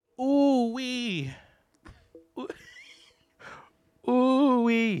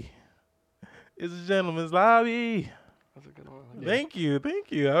It's a gentleman's lobby. That's a good one. Yeah. Thank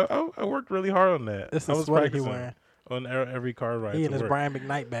you. I worked really hard on that. It's I a was sweater he practicing wearing. on every car ride He to in his work. Brian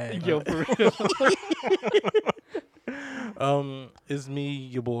McKnight bag. Yo, for real. It's me,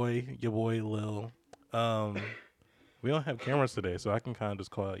 your boy Lil. We don't have cameras today, so I can kind of just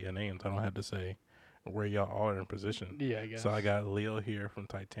call out your names. I don't have to say where y'all are in position. Yeah, I guess. So I got Leo here from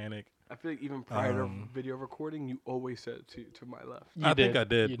Titanic. I feel like even prior to Um, video recording, you always said to my left. I think I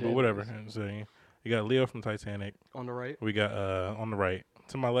did, You but did. whatever. So you got Leo from Titanic. On the right, We got on the right.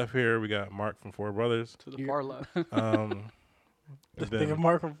 To my left here, we got Mark from Four Brothers. to the You- far left. This Then- nigga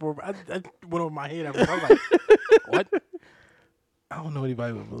Mark from Fort. I went over my head. I was like, what? I don't know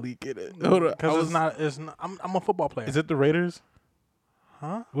anybody with Malik in it. Hold on. Because it's not. It's not. I'm a football player. Is it the Raiders?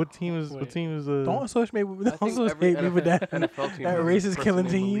 Huh? What team is? Wait. What team is? Don't associate me with. I Don't think every associate me with that. NFL team that has a racist person killing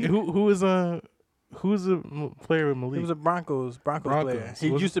named team. Malik. Who's the player with Malik? He was a Broncos player. Broncos. He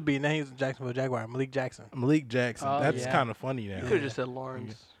Was- used to be. Now he's a Jacksonville Jaguar. Malik Jackson. Malik Jackson. Oh, That's yeah. kind of funny now. You could have just said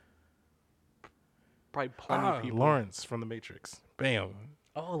Lawrence. Probably plenty of people. Lawrence from the Matrix. Bam.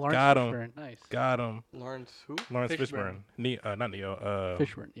 Oh, Lawrence Got him. Fishburne. Nice. Got him. Lawrence who? Lawrence Fishburne. Fishburne. Not Neo.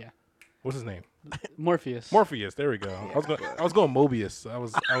 Fishburne, yeah. What's his name? Morpheus. Morpheus. There we go. I was going Mobius. I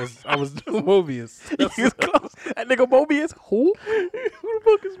was doing Mobius. He was close. That nigga Mobius. Who? Who the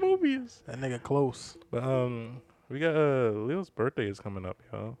fuck is Mobius? That nigga close. But we got Leo's birthday is coming up,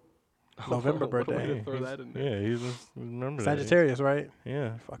 y'all. November What a way birthday. to throw that in there. Yeah, he's just remember that. Sagittarius, right?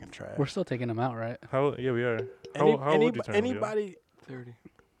 Yeah. Fucking trash. We're still taking him out, right? How? Yeah, we are. How old you turn? Leo? Anybody 30.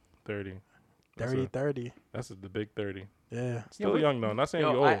 30. That's 30, a- 30. That's the big 30. Yeah. Still but- young though. Not saying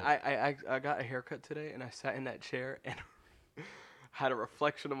Yo, you're old. I got a haircut today, and I sat in that chair and had a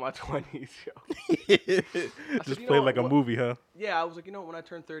reflection of my 20s, yo. Just you know play what, like a what- movie, huh? Yeah, I was like, when I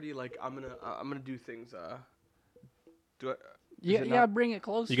turn 30, like I'm gonna do things. Yeah, it yeah. not- Bring it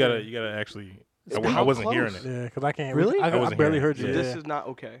closer. You gotta actually. It's I how wasn't close? hearing it. Yeah, because I can't. Really? I I wasn't barely hearing heard it. you. Yeah. This Yeah. is not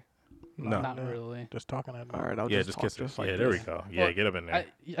okay. No. Not Yeah. really. Just talking at me. All right, I'll Yeah, just just talk kiss it. just like Yeah, there we this. go. Yeah, Well, get up in there.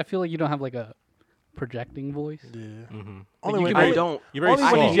 I feel like you don't have like a projecting voice. Yeah. Mm-hmm. Only you when, can I make- don't. You're very only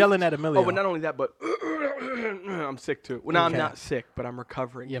when he's soft. yelling at Emilio. Oh, but not only that, but I'm sick too. Well, no, I'm Okay. not sick, but I'm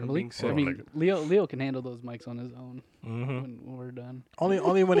recovering Yeah, from Malik. being sick. I mean, Leo can handle those mics on his own Mm-hmm. when we're done.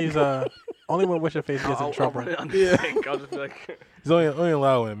 only when he's only when What's Your Face gets in I'll trouble. run it on the sink. I'll just be like, He's only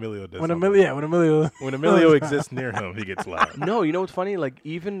allowed when Emilio does. When something. Emilio. When Emilio exists near him, he gets loud. no, you know what's funny? Like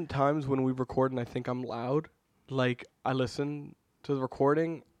even times when we record and I think I'm loud, like I listen to the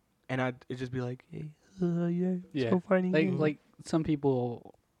recording, and it just be like, hey, yeah, Yeah. so funny. Like some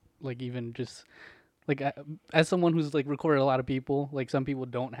people, like even just like as someone who's like recorded a lot of people, like some people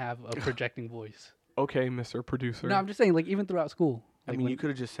don't have a projecting voice. Okay, Mr. Producer. No, I'm just saying, like even throughout school. I Like, mean, when- you could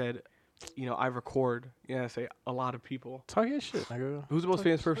have just said, I record. Yeah, say a lot of people. Talk your shit, nigga. Who's the most Talk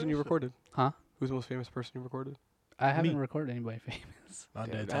famous your person you shit. recorded? Huh? Who's the most famous person you recorded? I haven't Me. recorded anybody famous. Not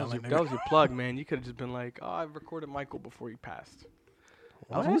Damn, that that, was your, talent, that nigga. was your plug, man. You could have just been like, oh, I recorded Michael before he passed.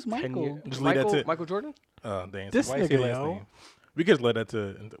 That was Who's 10 Michael? years. Just leave that Michael, to- Michael Jordan? Dang. This Why you say nigga, last yo. name? We could let that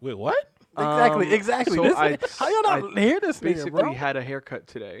to. Wait, what? Exactly. so This I- how y'all not hear this nigga, Basically, bro? had a haircut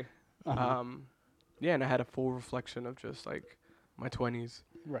today. Uh-huh. Yeah, and I had a full reflection of just like my 20s.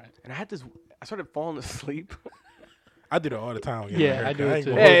 Right. And I started falling asleep. I do that all the time. when I get Yeah, my I do haircut. it ain't too.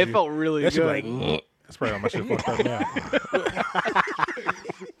 gonna Hey, hold it you. felt really That shit good. be like. That's probably why my shit fucked up now.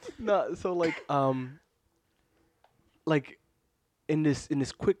 No, so like in this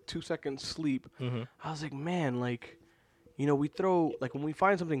quick 2-second sleep, Mm-hmm. I was like, man, like, we throw like when we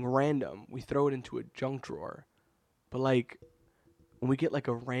find something random, we throw it into a junk drawer. But like when we get like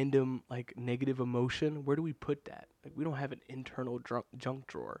a random like negative emotion, where do we put that? Like we don't have an internal junk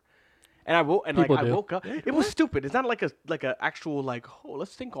drawer. And I woke People I do. woke up. It was stupid. It's not like a actual like, oh,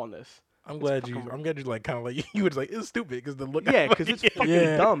 let's think on this. I'm glad you like kind of like you was like it's stupid because the look. Yeah, because it's fucking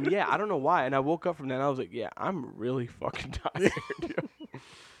Yeah. dumb. Yeah, I don't know why. And I woke up from that and I was like, yeah, I'm really fucking tired.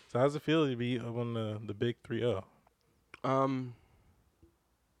 So how's it feel to be up on the big 3-0?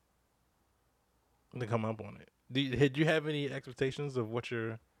 To come up on it. Did you have any expectations of what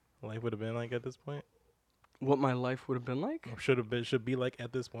your life would have been like at this point? What my life would have been like? Or should be like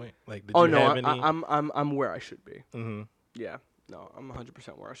at this point? Like did Oh you no, have any? I'm where I should be. Mm-hmm. Yeah, no, I'm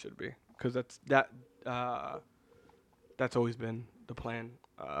 100% where I should be because that's always been the plan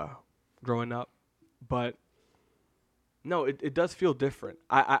growing up. But no, it does feel different.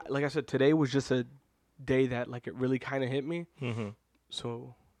 I like I said, today was just a day that like it really kind of hit me. Mm-hmm.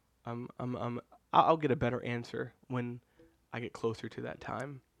 So I'll get a better answer when I get closer to that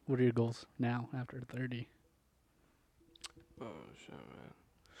time. What are your goals now after 30? Oh shit, man.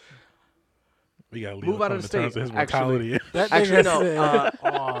 We got to Move out of the state, His actually. mortality. That Actually, nigga no, said,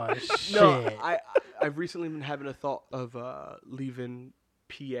 oh shit. No, I've recently been having a thought of leaving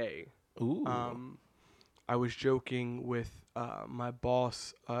PA. Ooh. I was joking with my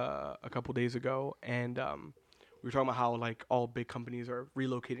boss a couple days ago, and we were talking about how like all big companies are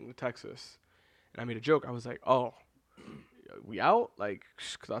relocating to Texas, and I made a joke. I was like, "Oh, we out?" Like,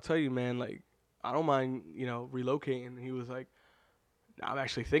 cause I'll tell you, man, like I don't mind, relocating. And he was like, "Nah, I'm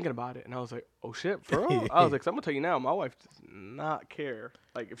actually thinking about it," and I was like, "Oh shit, for real?" I was like, "I'm gonna tell you now, my wife does not care.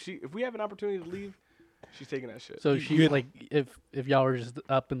 Like, if we have an opportunity to leave, she's taking that shit." So she like if y'all were just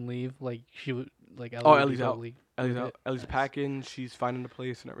up and leave, like she would like Ellie would Ellie's be out. totally Ellie's with out. it? Ellie's Nice. packing. She's finding the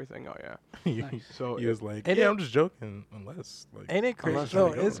place and everything. Oh yeah. he So he was like, And yeah, it- I'm just joking. Unless, like, Ain't it crazy? Unless No,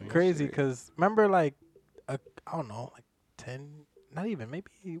 they go, it's yeah. crazy because remember, like, I don't know, like 10, not even,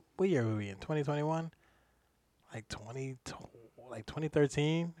 maybe, what year were we in? 2021? Like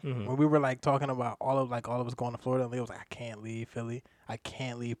 2013? Mhm. When we were, like, talking about all of us going to Florida, and Leo was like, I can't leave Philly. I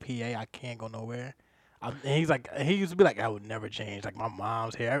can't leave PA. I can't go nowhere. And he's like, he used to be like, I would never change. Like, my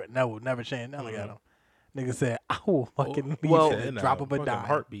mom's here. That would never change. Now look at him. Nigga said, I will fucking leave well, at the drop of a dime.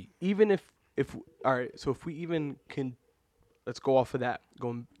 Heartbeat. even if all right, so if we even can, let's go off of that,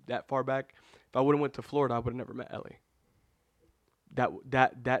 going that far back. If I would have went to Florida, I would have never met Ellie.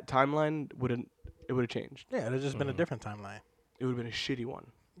 That timeline would have changed. Yeah, there's just been a different timeline. It would have been a shitty one.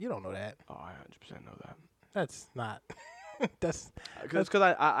 You don't know that. Oh, I 100% know that. That's not. That's Because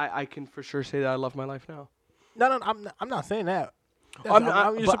I can for sure say that I love my life now. no. I'm not saying that. I'm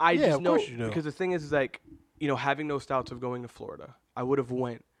not, you're but sup- I yeah, just of know course you do. because the thing is like, having those doubts of going to Florida, I would have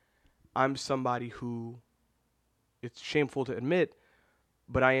went. I'm somebody who, it's shameful to admit,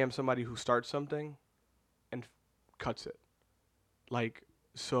 but I am somebody who starts something and cuts it. Like,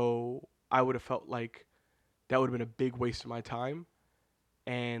 so I would have felt like that would have been a big waste of my time,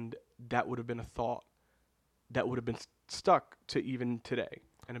 and that would have been a thought that would have been stuck to even today,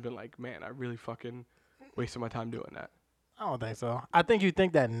 and have been like, man, I really fucking wasted my time doing that. I don't think so. I think you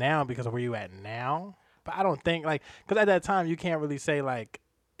think that now because of where you at now, but I don't think like because at that time you can't really say like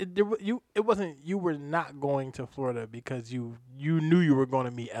it wasn't you were not going to Florida because you knew you were going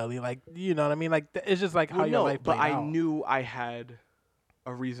to meet Ellie, like you know what I mean, like it's just like how Well, your no, life but played I out. knew I had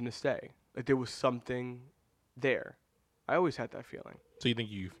a reason to stay. Like there was something there. I always had that feeling. So you think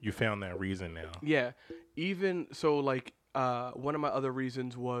you found that reason now? Yeah. Even so, like one of my other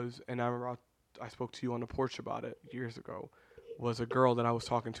reasons was, and I remember I spoke to you on the porch about it years ago, was a girl that I was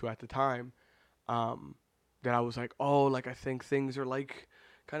talking to at the time, that I was like, oh, like I think things are like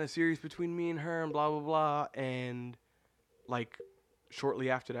kind of serious between me and her and blah blah blah, and like shortly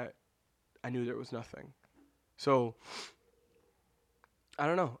after that, I knew there was nothing. So I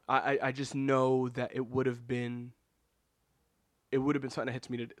don't know. I just know that it would have been something that hits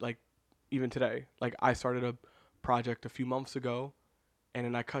me like even today. Like I started a project a few months ago, and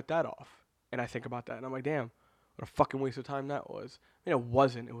then I cut that off, and I think about that, and I'm like, damn, what a fucking waste of time that was. I mean, it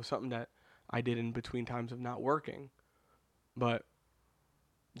wasn't. It was something that I did in between times of not working, but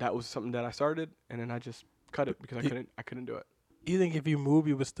that was something that I started, and then I just cut it because I couldn't do it. You think if you move,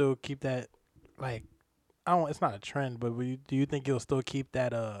 you would still keep that like I don't. It's not a trend, but do you think you'll still keep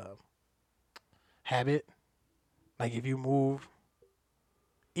that habit? Like if you move,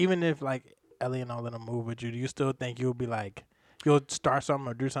 even if like Ellie and all of them move with you, do you still think you'll be like you'll start something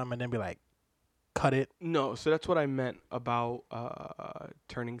or do something and then be like cut it? No, so that's what I meant about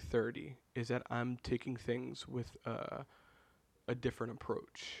turning 30, is that I'm taking things with a different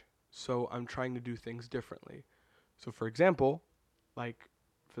approach. So I'm trying to do things differently. So for example, like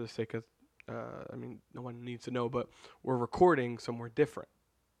for the sake of, I mean, no one needs to know, but we're recording somewhere different.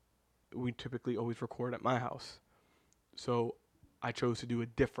 We typically always record at my house. So I chose to do a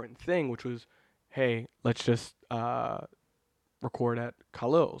different thing, which was, hey, let's just record at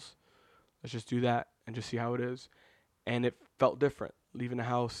Khalil's. Let's just do that and just see how it is. And it felt different. Leaving the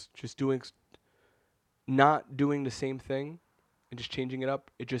house, just not doing the same thing and just changing it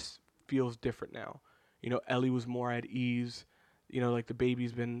up. It just feels different now. Ellie was more at ease. Like the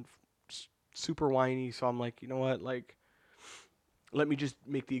baby's been super whiny. So I'm like, you know what? Like, let me just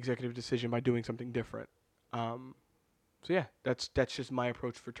make the executive decision by doing something different. So yeah, that's just my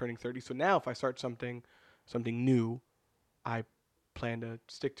approach for turning 30. So now if I start something new, I plan to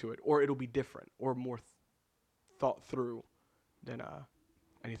stick to it, or it'll be different or more thought through than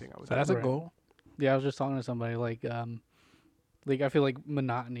anything I was. So that's a Right. goal. Yeah, I was just talking to somebody like I feel like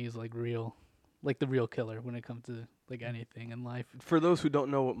monotony is like real, like the real killer when it comes to like anything in life. For those who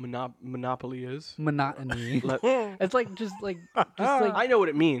don't know what Monopoly is, Monotony. let, It's like just like I know what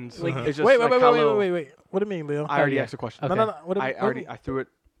it means. Like, It's just Wait, like wait. Khalil- What do you mean, Leo? I already yeah. asked a question. Okay. No. I threw it.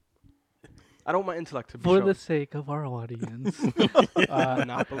 I don't want my intellect to be For shown. the sake of our audience,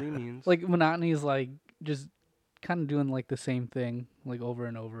 Monopoly means like monotony is like just kind of doing like the same thing like over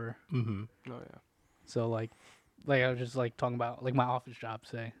and over. Mm-hmm. Oh yeah. So like I was just like talking about like my office job,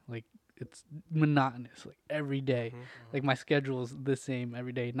 say like it's monotonous like every day. Like my schedule is the same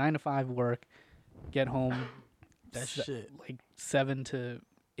every day. 9 to 5 work, get home, That shit. like 7 to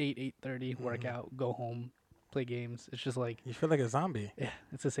 8:30 work out, go home, play games. It's just like You feel like a zombie. yeah,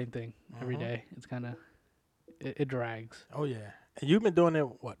 it's the same thing every day. It's kind of it drags. Oh yeah. And you've been doing it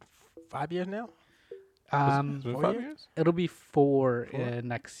what, 5 years now? It's been 4 5 years? years? It'll be 4 4?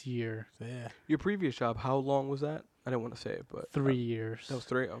 next year. So, yeah. Your previous job, how long was that? I didn't want to say it, but 3 years. That was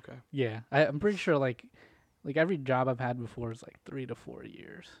 3. Okay. Yeah, I'm pretty sure like every job I've had before is like 3 to 4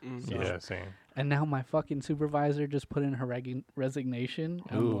 years. Mm. Yeah, same. And now my fucking supervisor just put in her resignation.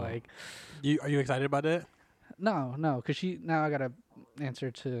 I'm Ooh. like, Are you excited about that? no, because now I gotta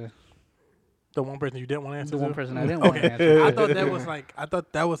answer to The one person you didn't want to answer the to? one person I didn't want to Okay. answer. I to.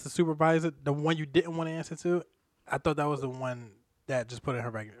 thought that was the supervisor, the one you didn't want to answer to. I thought that was the one that just put in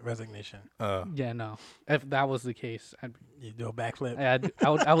her resignation. Yeah, no. If that was the case, You do a backflip.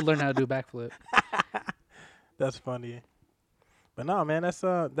 I would learn how to do a backflip. That's funny. But no, man, that's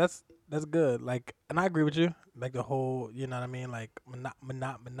good. Like, and I agree with you. Like the whole, you know what I mean? Like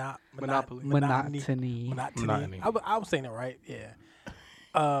Monopoly. monotony. Monotony. I was saying it right. Yeah.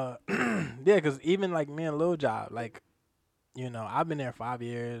 Yeah, because even like me and Lil Job, like, you know, I've been there 5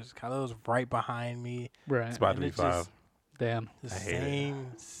 years. Khalil's right behind me. Right. It's about to And be it's just- 5. Damn. The I hate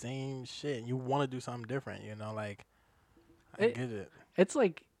same shit. And you want to do something different, you know? Like, I It- get it. It's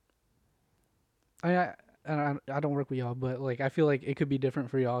like I don't work with y'all, but like I feel like it could be different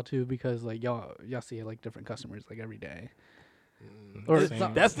for y'all too because like y'all see like different customers like every day. Or It's- it's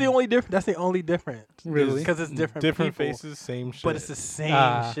not- that's the only difference. That's the only difference. Really? Because it's different Different people, faces, same shit. but it's the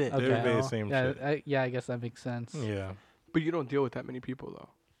same shit. okay. you Every day know? the same Yeah, shit. I guess that makes sense. Yeah. But you don't deal with that many people though.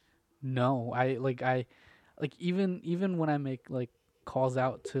 No, I even when I make like calls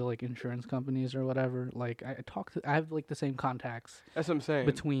out to like insurance companies or whatever, like I have like the same contacts That's what I'm saying.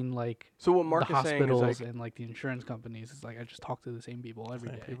 between like So what Mark the is saying is hospitals like, and like the insurance companies. It's like I just talk to the same people every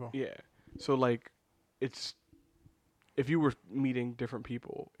Same day. people. yeah. So like, it's if you were meeting different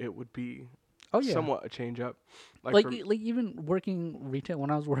people, it would be Oh yeah. somewhat a change up. Like for- even working retail when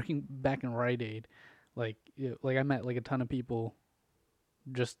I was working back in Rite Aid, like like I met like a ton of people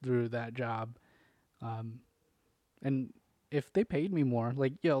just through that job, and if they paid me more,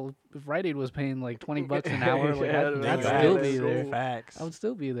 like if Rite Aid was paying like $20 an hour, like Yeah, I'd that's still bad. be So there. Facts. I would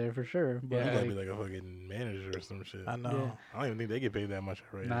still be there for sure. But You gotta like, be like a fucking manager or some shit. I know. I don't even think they get paid that much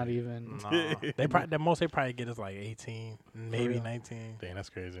already. not even. No. They probably the most they probably get is like 18, maybe real. 19. Dang, that's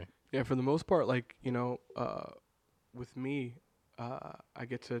crazy. Yeah, for the most part, like, you know, with me, I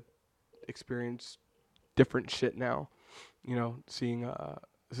get to experience different shit now. You know, seeing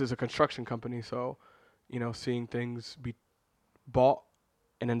this is a construction company, so, you know, seeing things be bought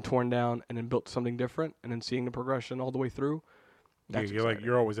and then torn down and then built something different and then seeing the progression all the way through. Yeah, That's you're like exciting.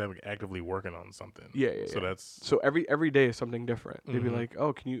 you're always actively working on something. Yeah, yeah, So yeah. that's So every day is something different. They'd be Mhm. like,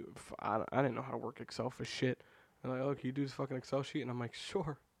 "Oh, can you? I didn't know how to work Excel for shit." They're like, "Oh, can you do this fucking Excel sheet?" And I'm like,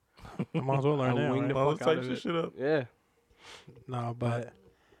 "Sure." I might as well learn I that. winged Right? the all fuck this out type of of it. shit up. Yeah. No, but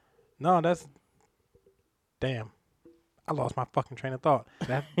no, that's damn. I lost my fucking train of thought.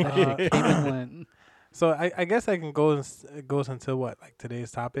 That Uh, shit came and went. So I guess I can go it goes into what, like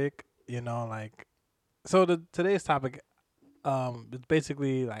today's topic, you know, like so today's topic it's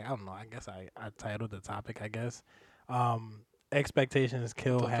basically like I don't know, I guess I titled the topic, I guess. Expectations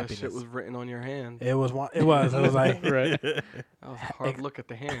kill Thought that happiness. shit was written on your hand. It was like Right. That was a hard look at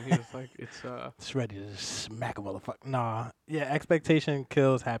the hand. He was like, "It's it's ready to smack a motherfucker. Nah. Yeah, expectation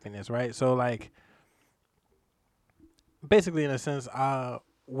kills happiness, right? So like basically in a sense,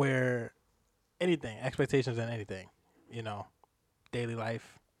 where anything, expectations in anything, you know, daily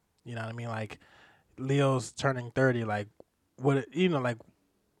life, you know what I mean? Like Leo's turning 30, like what you know, like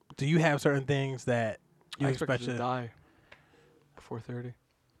do you have certain things that you I expect expect you to die before 30."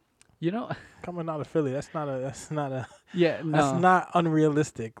 You know, coming out of Philly, that's not a yeah, no. that's not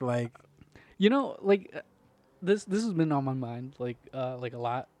unrealistic. Like You know, like this has been on my mind like a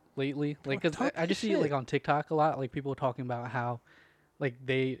lot lately. Like, cause talk I your just see it like shit. on TikTok a lot. Like people talking about how like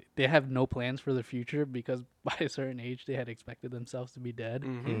they have no plans for the future because by a certain age they had expected themselves to be dead.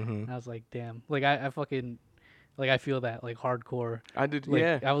 Mm-hmm. Mm-hmm. And I was like, damn. Like I fucking like I feel that like hardcore. I did. Like,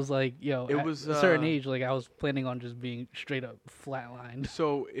 yeah. I was like, yo, It at was, a certain uh, age. Like I was planning on just being straight up flatlined.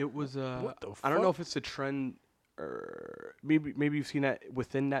 So it was. what the I don't know fuck? if it's a trend or maybe you've seen that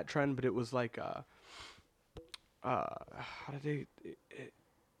within that trend, but it was like how did they?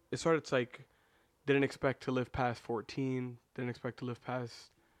 It started. It's like didn't expect to live past 14. Didn't expect to live past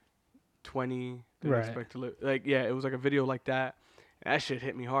 20. Didn't Right. expect to live it was like a video like that. And that shit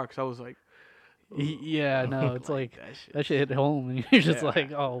hit me hard because I was like, Yeah, no, it's like that shit. that shit hit home, and you're just Yeah.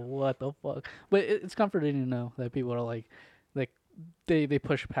 like, oh, what the fuck? But it's comforting to know that people are like they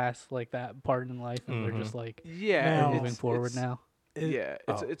push past like that part in life, and they're just like Yeah, Now- moving forward now. It-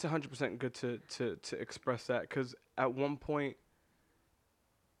 it's 100% good to express that because at one point,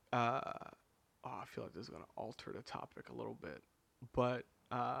 I feel like this is gonna alter the topic a little bit, but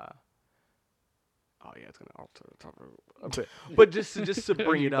it's gonna alter the topic a bit, but just to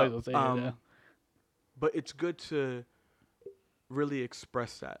bring You it might as well up, say it now. but it's good to really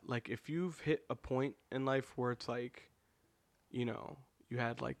express that. Like if you've hit a point in life where it's like, you know, you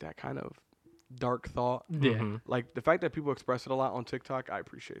had like that kind of dark thought. Yeah, Mhm. Like the fact that people express it a lot on TikTok, I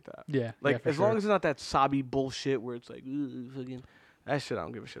appreciate that. yeah. Like for as sure. long as it's not that sobby bullshit where it's like fucking that shit I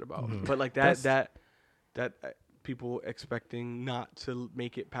don't give a shit about. Mhm. But like That's- that people expecting not to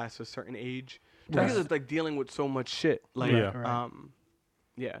make it past a certain age Right. because it's like dealing with so much shit. Like Yeah. Right.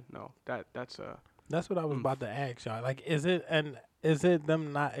 that's That's what I was Mm. about to ask y'all. Like, is it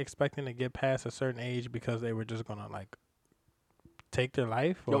them not expecting to get past a certain age because they were just gonna like take their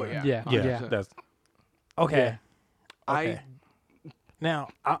life? Oh, Or? yeah. Yeah, 100%. that's Okay. I Okay. Now,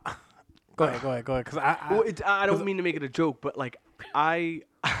 go ahead. Because well, I don't 'cause- mean to make it a joke, but like I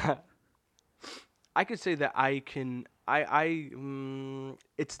I could say that I can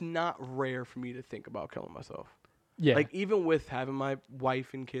it's not rare for me to think about killing myself. Yeah, Like even with having my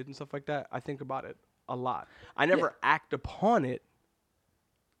wife and kids and stuff like that, I think about it a lot. I never act upon it,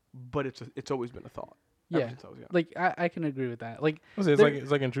 but it's always been a thought. Ever yeah. since I was young. Like I can agree with that. Like it's There-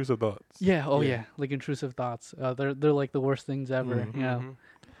 like intrusive thoughts. yeah, oh Yeah. yeah, like intrusive thoughts. They're like the worst things ever. Mhm. You know. Mhm.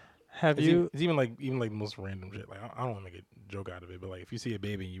 have It's, you? it's even like the most random shit. Like I don't want to make a joke out of it, but like if you see a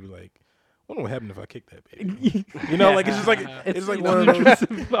baby and you be like, I wonder what happened if I kicked that baby. You know, like it's just like it's like you one know, of those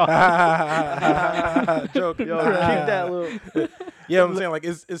intrusive thoughts. joke. Yo, keep that little. Yeah, I'm saying like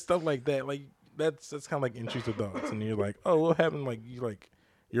it's stuff like that. Like that's kind of like intrusive thoughts, and you're like, oh, what happened? Like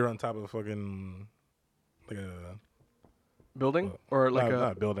you're on top of a fucking like a Building or like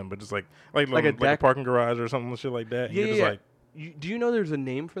not a building, but just like a a deck? parking garage or something shit like that. And Yeah, you're just yeah. like, do you know there's a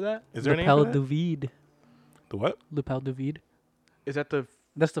name for that? is there a Le name for Pelle that? du vide. The what? Le Pelle du vide. Is that the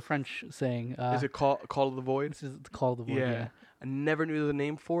That's the French saying. is it call of the void? This is called the void. Yeah. I never knew the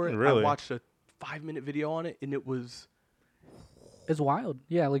name for it. Really? I watched a 5-minute video on it and it was It's wild.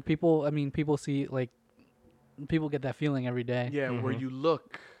 Yeah, like people. I mean, people see like people get that feeling every day. where Mhm. you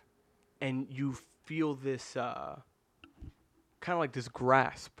look and you feel this kind of like this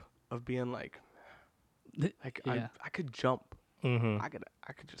grasp of being like Yeah. I could jump. Mm-hmm. I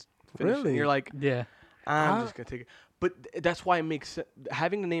could just finish it. And Really? you're like Yeah. I'm I- just gonna take it. But that's why it makes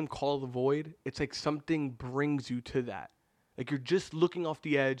having the name Call of the Void. It's like something brings you to that. Like you're just looking off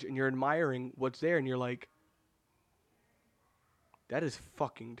the edge and you're admiring what's there, and you're like, that is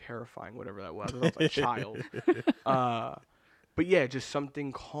fucking terrifying. Whatever that was, I was a child. But yeah, just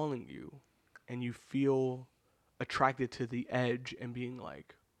something calling you, and you feel attracted to the edge and being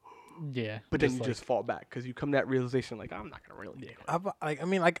like, Yeah. but then you like- just fall back because you come to that realization like I'm not gonna really do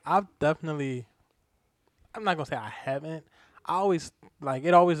it. I've definitely. I'm not gonna say I haven't. I always like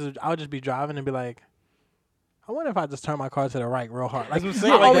it. Always, I'll just be driving and be like, I wonder if I just turn my car to the right real hard. Like That's what I'm I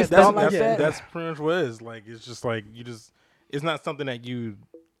saying. Like, always that's, thought like that's, that. that's pretty much what it is. Like it's just like it's not something that you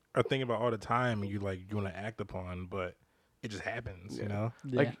are thinking about all the time and you want to act upon, but it just happens. Yeah. You know.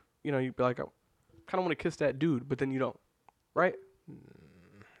 Yeah. Like you'd be like, I kind of want to kiss that dude, but then you don't, right?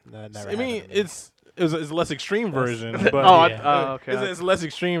 That never I mean, happened to me. it's a less extreme version, but yeah. Okay. it's a less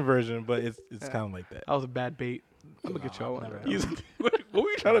extreme version, but it's kind of like that. That was a bad bait. I'm gonna get y'all one. never right happened. now. What were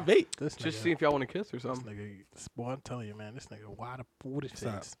you trying to bait? This Just nigga- see if y'all want to kiss or This something. nigga, boy, I'm telling you, man, this nigga wide booty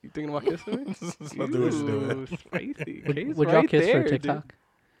Stop. face. You thinking about kissing me? Let's not do what you're doing. Ooh, spicy. Would, Case would y'all right kiss there, for a dude. TikTok?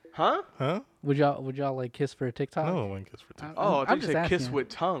 Huh? Huh? Would y'all like kiss for a TikTok? No, one kiss for TikTok. Oh, I thought I'm you just said kiss asking. with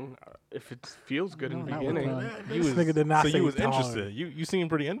tongue. If it feels good in No, the not with beginning. tongue. This nigga did not So say you was tongue. interested. You seemed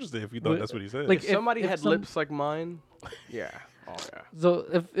pretty interested if you thought Would- that's what he said. like, If if- somebody if had some- lips like mine, yeah. Oh yeah. So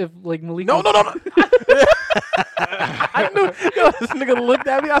if like Malik No, was- no, no, no. I knew. Yo, this nigga looked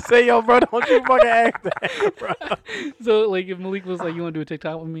at me. I said, "Yo, bro, don't you fucking act that, bro." So like if Malik was like, you want to do a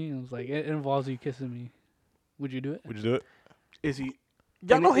TikTok with me, and I was like, it involves you kissing me, would you do it? Would you do it? Is he?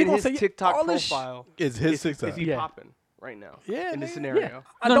 Y'all in, know he in gonna his say TikTok all this profile. It's his Is TikTok. he Yeah. popping right now? Yeah, In this nigga. scenario.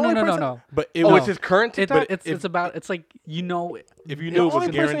 I No, the no, only no, no, person- no. But it Oh, was it's his current It, TikTok. it's about it's like you know if you The knew it was only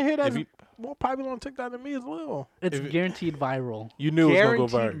person here guaranteed. that's If you, more popular on TikTok than me is Lil. it's If it- guaranteed viral. you knew it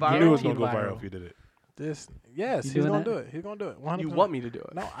was gonna go Guaranteed viral. You knew it was gonna viral. go viral if you did it. Yes, You he's doing gonna that? do it. He's gonna do it. 100%. You want me to do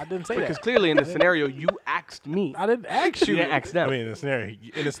it? No, I didn't say Because that. clearly in the scenario you asked me. I didn't ask You you. didn't ask I them. mean,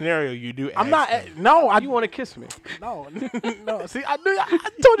 in the scenario, you do. I'm ask not. them. No, I You want to kiss me? no, no. See, I knew. I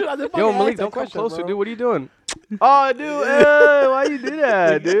told you. I didn't Yo, fucking Malik, ask that don't come question, closer, bro. dude. What are you doing? Oh, dude, hey, why you do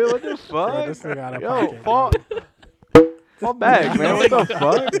that, dude? What the Bro, fuck? this nigga out of Yo, pocket, fall, bro. fall back, man. What the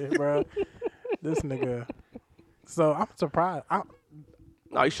fuck? Yeah, bro. This nigga. So I'm surprised.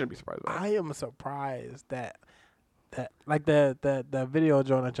 No, you shouldn't be surprised about it. I am surprised that like the video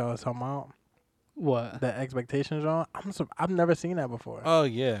joint that y'all was talking about, What? the expectations joint. I've never seen that before. Oh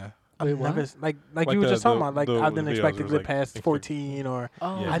yeah. I've Wait, what? never like Like you were the- just talking the- about. Like the I didn't videos expect to was get like past expect- 14 or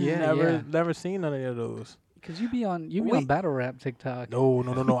Oh, Yeah. I yeah, never seen any of those. Because you be on Wait. on battle rap TikTok. No.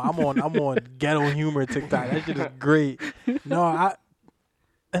 I'm on ghetto humor TikTok. That shit is great. No, I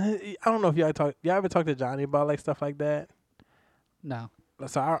don't know if y'all ever talk to Johnny about like stuff like that. No.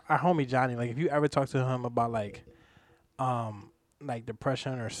 So our homie Johnny, like if you ever talk to him about like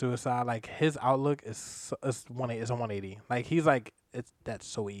depression or suicide, like his outlook is a 180. Like he's like that's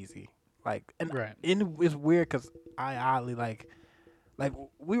so easy. Like and Right. it's weird because I oddly like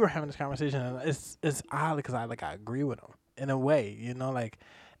we were having this conversation and it's odd because I agree with him in a way, you know, like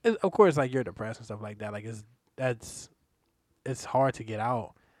of course like you're depressed and stuff like that. Like it's hard to get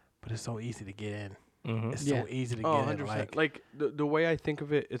out, but it's so easy to get in. Mm-hmm. It's Yeah. so easy to Oh, get 100%. in. Like the way I think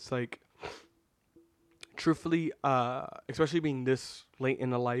of it, it's like, truthfully, especially being this late in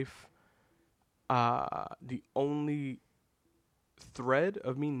the life, the only thread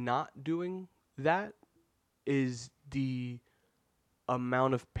of me not doing that is the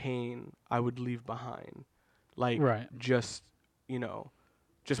amount of pain I would leave behind. Like, Right. just,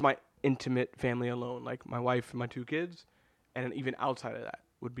 just my intimate family alone, like my wife and my 2 kids, and then even outside of that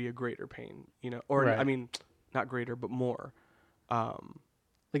would be a greater pain, or Right. I mean, not greater, but more.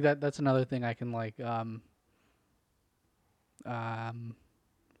 Like that's another thing I can like damn,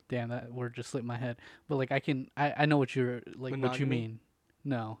 that word just slipped my head. But like I know what you're like what you Monogamy? mean.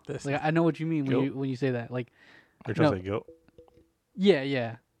 No. This- Like I know what you mean Guilt? when you say that. Like You're trying No. to say guilt.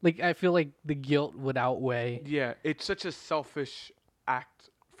 yeah. Like I feel like the guilt would outweigh Yeah, it's such a selfish act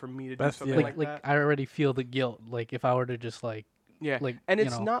for me to That's- do something yeah. like, like that. I already feel the guilt like if I were to just like Yeah, like and you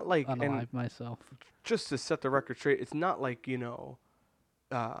it's know, not like, and unalive myself. just to set the record straight, it's not like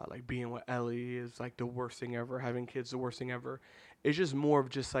like being with Ellie is like the worst thing ever. Having kids the worst thing ever. It's just more of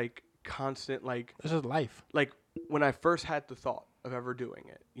just like constant like It's just life. like when I first had the thought of ever doing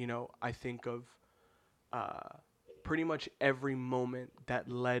it, I think of pretty much every moment that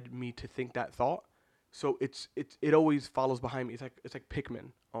led me to think that thought. So it always follows behind me. It's like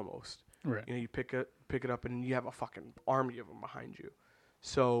Pikmin almost. Right. You pick it up and you have a fucking army of them behind you.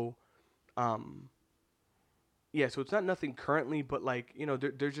 So, yeah. So it's not nothing currently, but like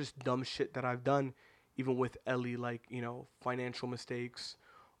there's just dumb shit that I've done, even with Ellie, like financial mistakes,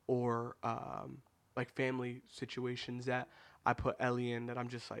 or like family situations that I put Ellie in that I'm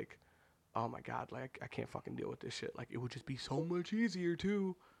just like, oh my god, like I can't fucking deal with this shit. Like it would just be so much easier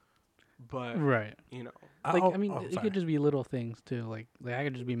too. But Right. Like I mean, it could just be little things too. Like I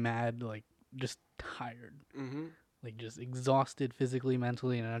could just be mad, like just tired, mm-hmm. like just exhausted physically,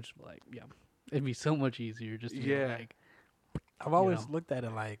 mentally, and I'd just be like, yeah, it'd be so much easier just to be Yeah. like, I've always know. looked at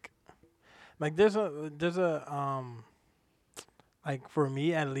it like there's a like for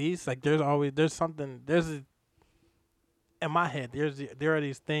me at least, like there's something in my head there are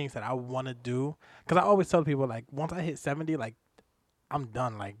these things that I want to do, because I always tell people like once I hit 70, like I'm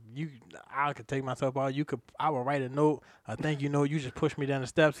done. Like I could take myself out. I will write a note, a thank you note. You just push me down the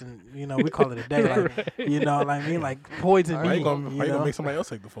steps, and we call it a day. Like you know what I mean? Like poison How me. you gonna you know? make somebody else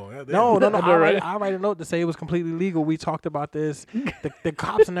take the fall? God damn. No. I know, right? I write a note to say it was completely legal. We talked about this. The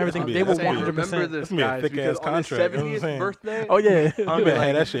cops and everything. gonna be- They were that's gonna be- 100%. Remember this, That's gonna be a guys, thick-ass because on his contract, you know what I'm 70th saying? birthday. Oh yeah. You better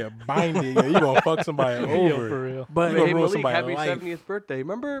have that shit binded. Yo. You gonna fuck somebody yo, over. for real. But You gonna Hey ruin Malik, somebody's happy life. 70th birthday.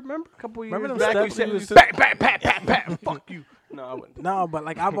 Remember a couple years Remember them back you steps said you you was- bang, bang, pat, pat, pat, fuck you. No, I wouldn't. no, but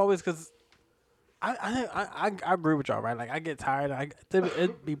like I've always, because I agree with y'all, right? Like I get tired.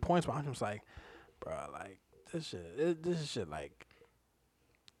 It'd be points where I'm just like, bro, like this shit like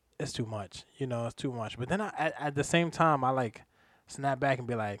it's too much. It's too much. But then at the same time I like snap back and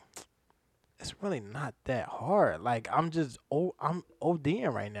be like, it's really not that hard. Like I'm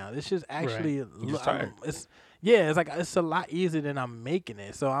ODing right now. This is actually just tired. it's like it's a lot easier than I'm making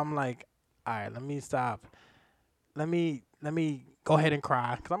it. So I'm like, all right, let me stop. Let me go ahead and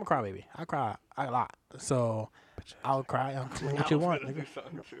cry, because I'm a crybaby. I cry a lot. So I'll cry. What you want, nigga?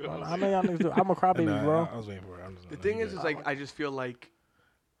 Well, I know y'all niggas do. I'm a crybaby, Nah, bro. I was waiting for it. I'm just The thing is like I just feel like,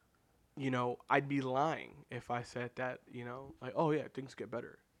 I'd be lying if I said that, like, oh yeah, things get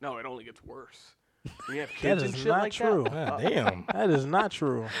better. No, it only gets worse. When you have That kids and is shit not like true. that. God damn. That is not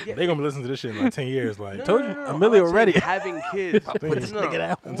true. Yeah. They gonna be listening to this shit in like 10 years. Like, No, Told no, you, no, no, no. Emilio I'm not saying already. having kids. Put but this no, nigga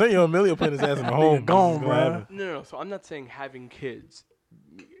out. I'm telling you, Emilio putting his ass in the home. gone, This is gonna bruh. happen. no. So I'm not saying having kids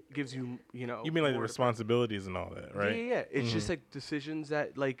gives you, you know. You mean like the more responsibilities and all that, right? Yeah. It's just like decisions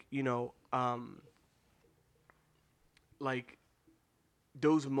that, like, you know, like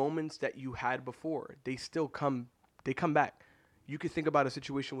those moments that you had before, they still come. They come back. You could think about a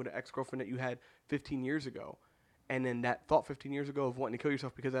situation with an ex-girlfriend that you had 15 years ago, and then that thought 15 years ago of wanting to kill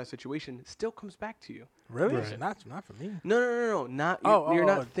yourself because of that situation still comes back to you. Really? Right. Not for me. No. Not you're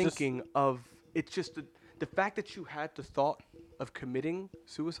not thinking of. It's just the fact that you had the thought of committing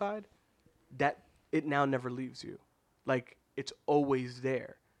suicide, that it now never leaves you. Like, it's always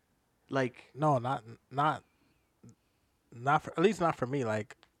there. Like, No, not for, at least not for me.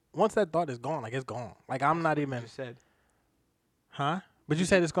 Like, once that thought is gone, like, it's gone. Like, I'm not you even, just said, huh? But you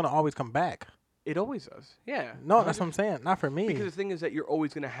said it's gonna always come back. it always does. Yeah. No, that's what I'm saying. Not for me. Because the thing is that you're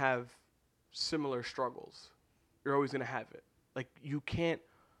always gonna have similar struggles. You're always gonna have it. Like, you can't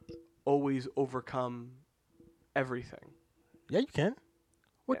always overcome everything. Yeah, you can.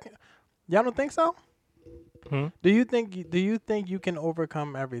 What? Yeah. Y'all don't think so? Hmm? Do you think you can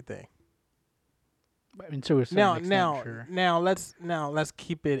overcome everything? I mean, to a certain extent, sure. Now let's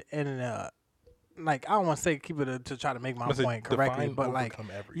keep it in like, I don't want to say keep it to try to make my Let's say point correctly, define but like,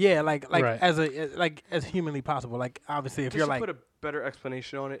 overcome everything. yeah, like Right. as humanly possible. Like, obviously, if Just you're to like, put a better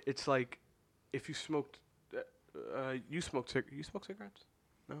explanation on it, it's like if you smoked, you smoke cigarettes?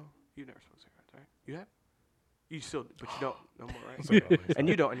 No, you never smoked cigarettes, right? You have? You still, but you don't no more, right? Sorry, sorry. And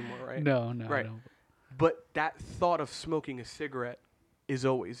you don't anymore, right? No, Right. no. But that thought of smoking a cigarette is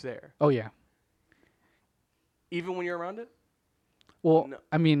always there, Oh yeah. even when you're around it. Well, No.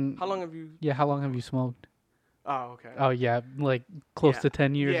 I mean, How long have you? yeah. How long have you smoked? Oh, okay. Oh yeah, like close Yeah. to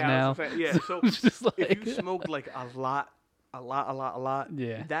 10 years yeah, I now. was gonna say, yeah. So It's just like, if you smoked like a lot,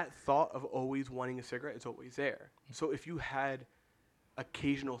 Yeah. that thought of always wanting a cigarette is always there. So if you had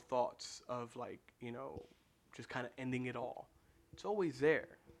occasional thoughts of, like, you know, just kind of ending it all, it's always there.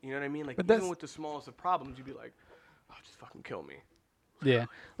 You know what I mean? Like, But even that's- with the smallest of problems, you'd be like, oh, just fucking kill me. Yeah,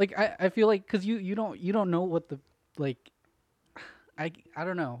 like I feel like because you don't know what the like I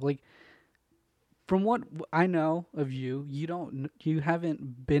don't know, like from what I know of you, you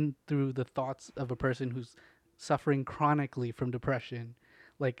haven't been through the thoughts of a person who's suffering chronically from depression,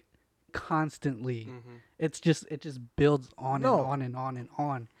 like constantly. It just builds on No. and on and on and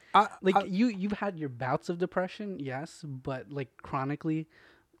on. like, You've had your bouts of depression, yes, but like chronically,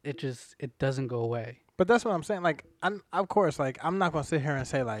 it doesn't go away. but that's what I'm saying. Like, of course, like, I'm not gonna sit here and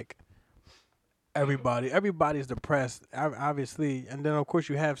say like everybody's depressed, obviously, and then of course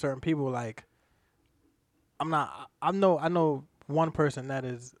you have certain people like. I know one person that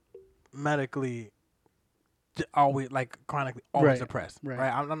is medically always, like, chronically always Right, depressed. right.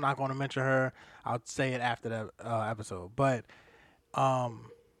 Right. I'm not going to mention her. I'll say it after the episode. But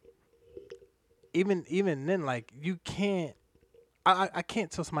even then, like, you can't. I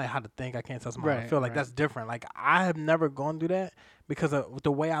can't tell somebody how to think. I can't tell somebody how to Right, feel. Like, right. that's different. Like, I have never gone through that because of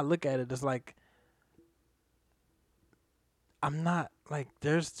the way I look at it. It's like I'm not like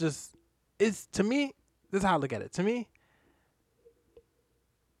there's just it's to me. This is how I look at it. To me,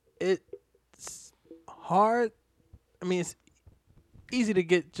 it's hard. I mean, it's easy to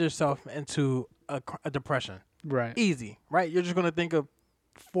get yourself into a depression. Right. Easy, right? You're just gonna think of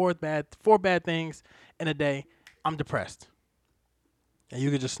four bad things in a day. I'm depressed, and you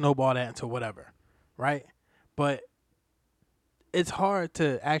could just snowball that into whatever, right? But it's hard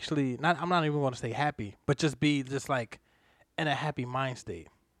to actually I'm not even going to say happy, but just be just like in a happy mind state,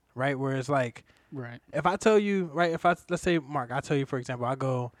 right? Where it's like. Right. If I tell you, right, let's say, Mark, I tell you, for example, I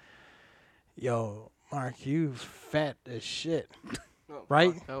go, yo, Mark, you fat as shit, Oh,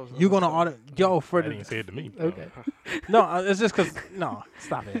 right? fuck, that was- You gonna that was- yo, for I didn't say it to me. Okay. no, it's just because, no,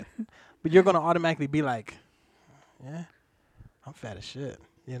 stop it. But you're gonna automatically be like, yeah, I'm fat as shit,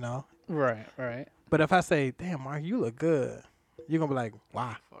 you know? Right. Right. But if I say, damn, Mark, you look good, you're gonna be like,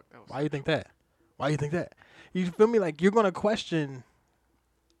 why? Fuck, that was Why you think that? Why you think that? You feel me? Like, you're gonna question.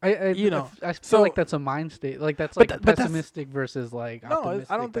 You know, I feel so- like that's a mind state. Like that's But like but that's- pessimistic versus like No,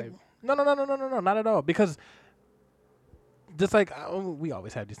 optimistic. I don't type. think. No, not at all. Because just like we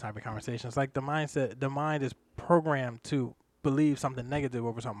always have these type of conversations, like the mind is programmed to believe something negative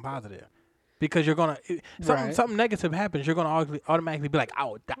over something positive. Because you're gonna Right. something negative happens, you're gonna automatically be like,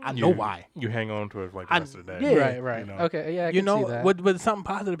 oh, I know why. You hang on to it for like the I- rest of the day. yeah. Right. Right. You know? Okay. Yeah. I You can know, see that. when something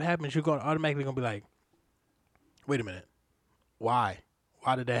positive happens, you're gonna automatically gonna be like, wait a minute, why?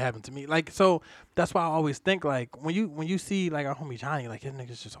 Why did that happen to me? Like, so that's why I always think like when you see like our homie Johnny, like his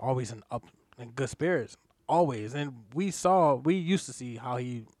nigga's just always in in good spirits always. And we used to see how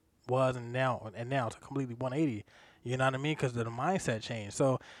he was, and now it's completely 180. You know what I mean? Because the mindset changed.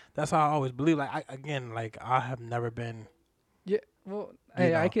 So that's how I always believe. Like I have never been. Yeah, well, You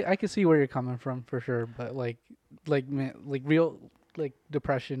I know. I can see where you're coming from for sure, but man, like real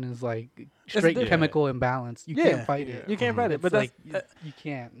depression is like straight Yeah. chemical imbalance. You Yeah. can't fight it. You can't fight it, It's but like that's you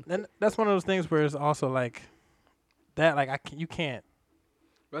can't. and that's one of those things where it's also like that. Like you can't.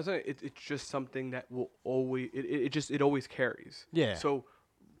 But I'm saying it's just something that will always it always carries. Yeah. So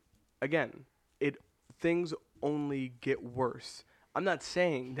again, things only get worse. I'm not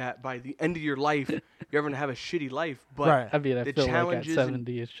saying that by the end of your life you're gonna have a shitty life, but Right. I mean, I the feel like at challenges and-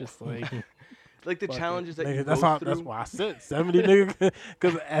 70, it's just like like the Fuck it. challenges that you Nigga, go through. that's why I said 70, nigga.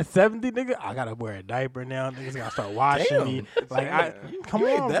 Because at 70, nigga, I gotta wear a diaper now. Niggas gotta start washing Damn. me. Like, come You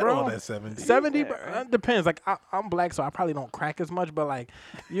ain't on, that bro. old at 70. 70, Yeah, bro, right. it depends. Like, I'm black, so I probably don't crack as much. But like,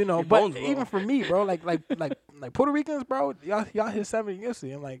 you know, Your but bones low. even for me, bro, like Puerto Ricans, bro, y'all hit 70, you see,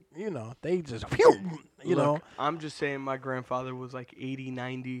 I'm like, you know, they just, you know, Look, I'm just saying my grandfather was like 80,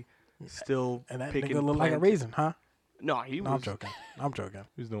 90, still and that picking nigga look like a plantain- raisin, huh? No, he No, I'm was joking. I'm joking.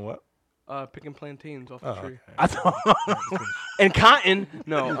 Who's doing what? picking plantains off Oh, the tree. okay. I thought, And cotton.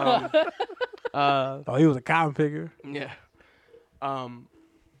 No. oh, he was a cotton picker. Yeah.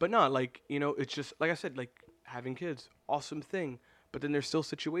 But no, like, you know, it's just like I said, like having kids, awesome thing. But then there's still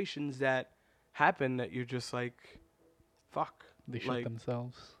situations that happen that you're just like, fuck. they shit like,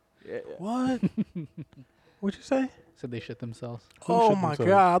 themselves. yeah. What? What'd you say? Said they shit themselves. Oh shit my themselves?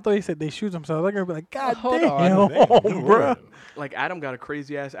 god! I thought he said they shoot themselves. I'm gonna be like, God hold damn, on. Damn, bro. Like Adam got a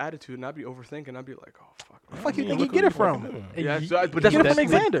crazy ass attitude, and I'd be overthinking. I'd be like, oh fuck. man. Fuck you Yeah, think he look get who it from? fucking doing. Yeah, You- so I- you but that's get it what from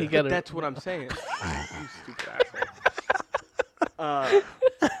that's- Xander. You gotta, That's what I'm saying. You stupid asshole.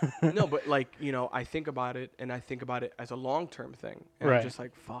 No, but like, you know, I think about it, and I think about it as a long term thing, and Right. I'm just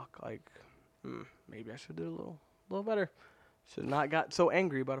like, fuck, like, maybe I should do a little better. Should not got so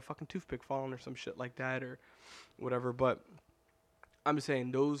angry about a fucking toothpick falling or some shit like that or whatever. But I'm just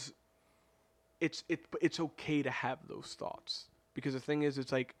saying those. It's okay to have those thoughts because the thing is,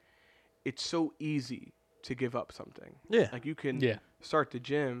 it's like, it's so easy to give up something. Yeah, Like you can yeah. start the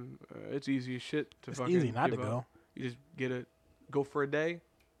gym. It's easy as shit to it's fucking easy not to give up. go. You just go for a day,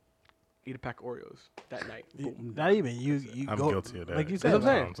 eat a pack of Oreos that night. Boom. Not even you. You I'm go guilty of that. like you That's said. what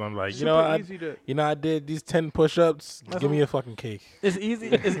I'm saying. So I'm like, you Super know, easy to. I did these 10 push-ups. That's Give me what- a fucking cake. It's easy.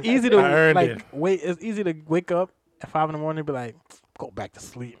 It's easy I to earned like it. wait. It's easy to wake up at 5 a.m. and be like, go back to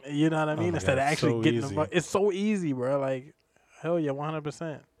sleep. You know what I mean? my Instead God, of it's actually so getting easy. it's so easy, bro. Like, hell yeah,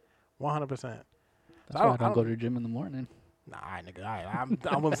 100%, 100%. That's I why I don't- don't go to the gym in the morning. Nah, nigga,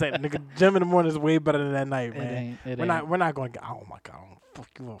 I wouldn't say nigga. Gym in the morning is way better than that night, It man. ain't. It We're ain't. not. We're not going to get. Oh my god, I'm gonna fuck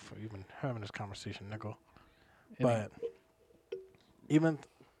you up for even having this conversation, nigga. It But even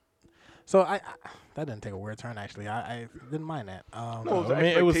so, I that didn't take a weird turn. Actually, I didn't mind that. No, I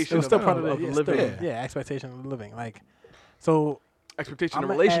mean, it was still part of the of yeah, living. still- yeah, expectation of living. Like, so Expectation of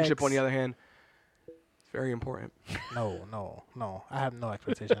I'ma relationship, on the ask- other hand, it's very important. no. I have no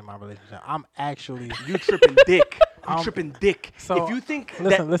expectation in my relationship. I'm actually You tripping dick. You Um, tripping dick. so, If you think listen,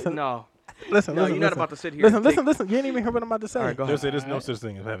 that, listen. no, listen. no, listen, you're not listen. about to sit here. Listen, and listen, take- listen. You didn't even hear what I'm about to say. All right, go ahead. There's no such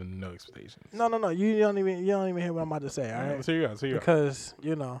thing as having no expectations. No. You don't even hear what I'm about to say. All All right, right, so you out. because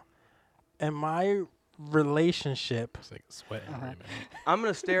you know, in my relationship, It's like sweating right now. I'm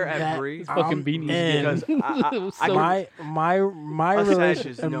gonna stare at That- Bree I'm fucking beanies in because I So- my us relation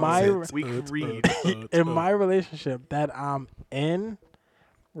sashes in know my that we can read. in my relationship that I'm in,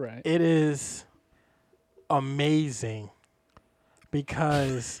 Right. it is amazing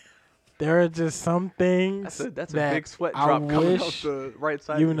because there are just some things That's a that big sweat I drop coming out wish, the right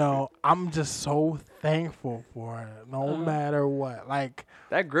side. you of your know, I'm just so thankful for it, no Uh-huh. matter what. Like, feet.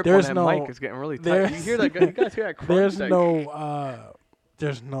 That grip there's on that no- mic is getting really tight. You there's- hear that? You guys hear that? Crunch? there's That-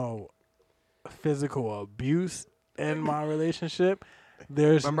 there's no physical abuse in my relationship.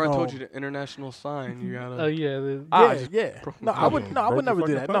 There's Remember, no, I told you the international sign. You gotta. Oh yeah. The, Ah, Yeah, just yeah. broke No, my I would. phone. No, I would Broke never your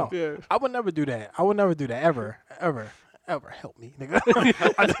do that. fucking No, yeah. I would never do that. I would never do that ever. Help me, nigga.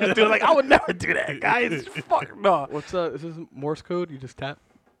 I just do like I would never do that, guys. Fuck no. What's is this Morse code? You just tap.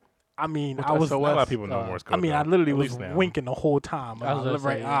 I mean, What's I was. A lot SOS? of people know Morse code. I mean, I though. literally At was least now. winking the whole time. I was gonna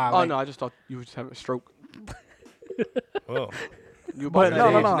right say, eye. Oh like- no, I just thought you were just having a stroke. Well, You But about no,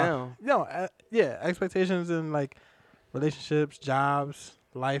 that no, age no. now. No, yeah, expectations in like relationships, jobs,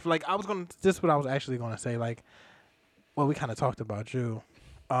 life. Like I was gonna. This is what I was actually gonna say. Like, well, we kind of talked about you,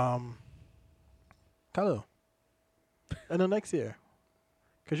 Khalil. And the next year,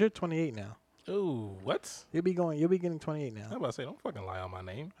 cause you're 28 now. ooh, what? You'll be getting 28 I'm now. about to say, don't fucking lie on my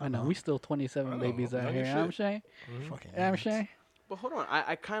name. I know. We still 27 I know, babies out young here. as I'm shit. Shay. Fucking I'm idiots. Shay. But hold on,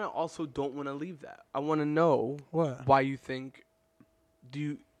 I kind of also don't want to leave that. I want to know What? why you think.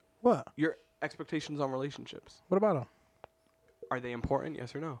 What? Your expectations on relationships, What about them? are they important?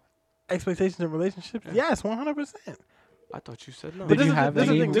 Yes or no? Expectations in relationships? Yes, 100%. I thought you said no. But Did this you is- have this is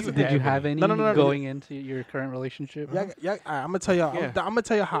the any? thing, this is the Did you thing. have any No. going into your current relationship? Yeah, yeah. I'm gonna tell y'all. Yeah. I'm gonna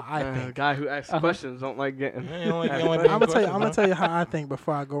tell you how I think. Guy who asks questions don't like getting. Yeah, you only I'm paying gonna tell you. I'm questions, gonna tell you how I think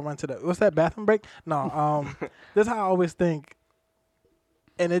before I go run to the. What's that bathroom break? No. This is how I always think,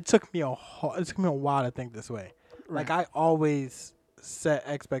 and it took me a while to think this way. Like I always set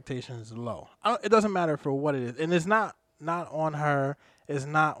expectations low. It doesn't matter for what it is, and it's not on her. It's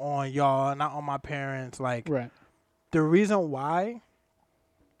not on y'all. Not on my parents. Like Right. the reason why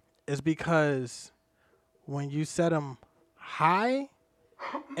is because when you set them high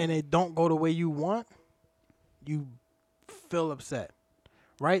and it don't go the way you want, you feel upset,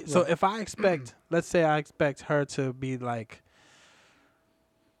 right? So if I expect, let's say I expect her to be like,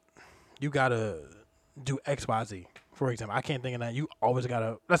 you gotta do X, Y, Z, for example. I can't think of that. You always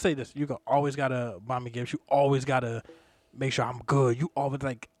gotta, let's say this, always gotta buy me gifts. You always gotta make sure I'm good. You always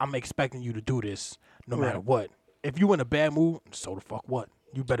like, I'm expecting you to do this no matter what. If you in a bad mood, so the fuck what?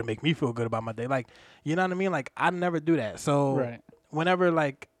 You better make me feel good about my day. Like, you know what I mean? Like, I never do that. So Right.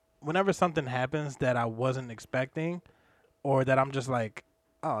 whenever something happens that I wasn't expecting, or that I'm just like,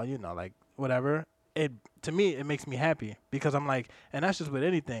 oh, like whatever, to me it makes me happy because I'm like, and that's just with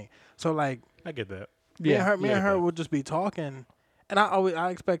anything. So like, I get that. me and her Yeah. will just be talking, and I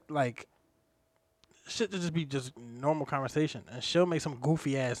expect like shit to just be just normal conversation, and she'll make some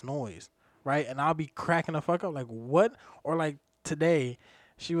goofy ass noise, right? And I'll be cracking the fuck up like, what? Or like today,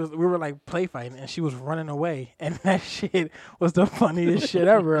 we were like play fighting, and she was running away, and that shit was the funniest shit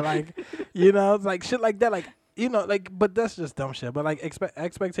ever. Like, it's like shit like that, like. Like, but that's just dumb shit. But like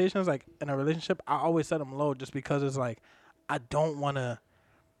expectations, like in a relationship, I always set them low just because it's like, I don't want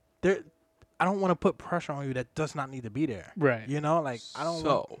to put pressure on you that does not need to be there. Right. Like I don't.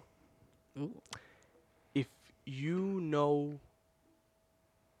 So, Ooh. if you know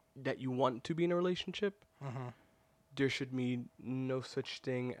that you want to be in a relationship, there should be no such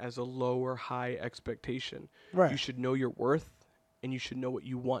thing as a low or high expectation. Right. You should know your worth, and you should know what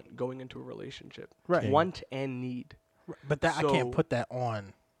you want going into a relationship. Right. Want and need. But that I can't So- put that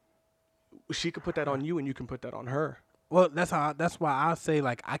on. She could put that on you, and you can put that on her. Well, that's why I say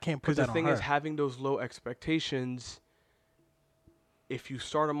like I can't put Because that the on thing her. is, having those low expectations, if you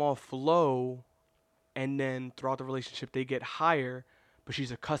start them off low, and then throughout the relationship they get higher, but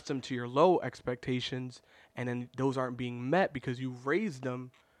she's accustomed to your low expectations, and then those aren't being met because you raised them.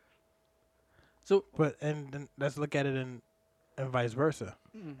 But and then let's look at it in vice versa.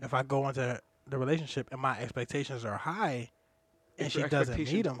 If I go into the relationship and my expectations are high, and If she your doesn't meet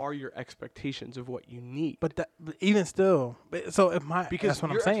expectations them, are your expectations of what you need. but even still, so if Because that's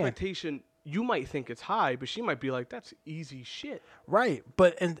what your I'm saying, expectation, you might think it's high, but she might be like, "That's easy shit." right?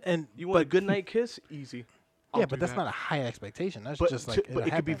 But and You want a but, good night kiss? Easy. Yeah, I'll but do that's that. not a high expectation. That's But just like but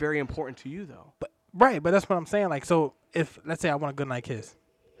it could be happen. very important to you though. Right, but that's what I'm saying. Like, so if let's say I want a good night kiss,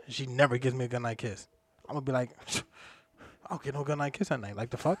 she never gives me a good night kiss, I'm gonna be like, I'll get no good night kiss at night. Like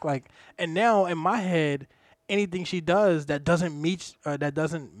the fuck, like. And now in my head, anything she does that doesn't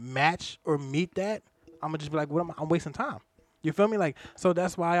match or meet that, I'm gonna just be like, what I'm wasting time. You feel me? Like, so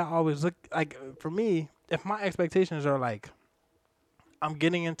that's why I always look like, for me, if my expectations are like, I'm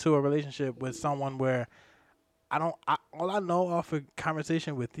getting into a relationship with someone where all I know off a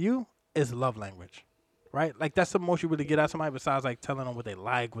conversation with you is love language, right? Like that's the most you really get out of somebody besides like telling them what they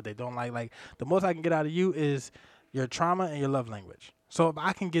like, what they don't like. Like the most I can get out of you is your trauma and your love language. So if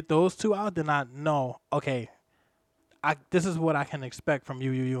I can get those two out, then I know, okay, this is what I can expect from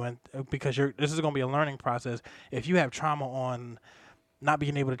you, and because this is gonna be a learning process. If you have trauma on not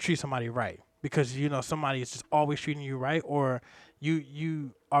being able to treat somebody right, because somebody is just always treating you right, or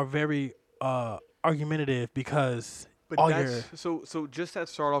you are very argumentative because But all that's so just to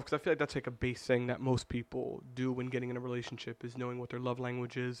start off, because I feel like that's like a base thing that most people do when getting in a relationship is knowing what their love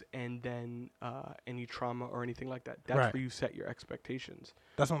language is, and then any trauma or anything like that. That's Right. where you set your expectations.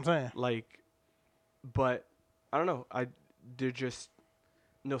 that's what I'm saying. Like, but I don't know. They're just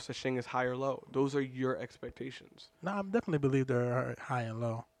no such thing as high or low. Those are your expectations. No, I definitely believe they're high and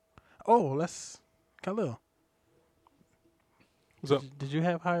low. Oh, Khalil. So Did you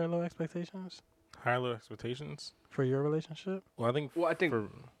have high or low expectations higher low expectations. for your relationship? Well, I think. Well, I think for,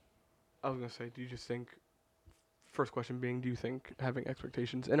 I was gonna say, do you just think? First question being, do you think having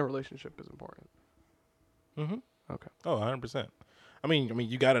expectations in a relationship is important? Okay. Oh, 100%. I mean,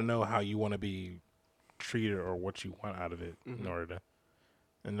 you got to know how you want to be treated or what you want out of it in order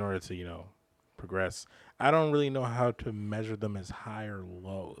to progress. I don't really know how to measure them as high or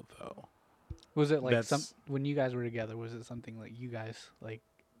low though. Was it like That's- when you guys were together? Was it something like you guys like?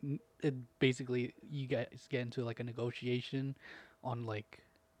 It basically you guys get into like a negotiation on like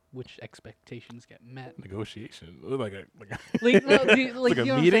which expectations get met. Negotiation, like a Like, no, like like a you know what I'm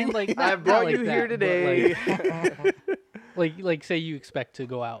saying? meeting? Like I not brought like you that, here but, today. like say you expect to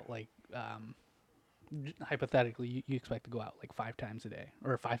go out like hypothetically you expect to go out like 5 times a day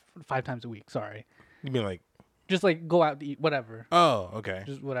or five times a week. Sorry, you mean like just like go out to eat whatever. oh okay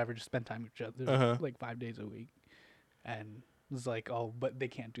Just whatever, just spend time with each other Uh-huh. like 5 days a week. And it's like, oh, but they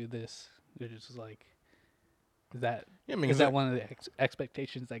can't do this. They're just like, is that yeah, I mean is is that one of the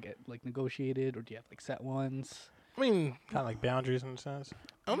expectations that get like negotiated, or do you have like set ones? I mean Kind of like boundaries in a sense.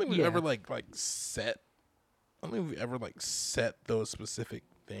 I don't think we've Yeah. ever like set. I don't think we've ever like set those specific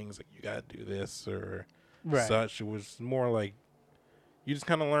things like you gotta do this or such. It was more like you just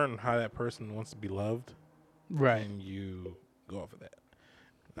kind of learn how that person wants to be loved, Right. and you go off of that.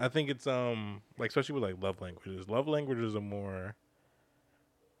 I think it's like especially with like love languages. Love languages are more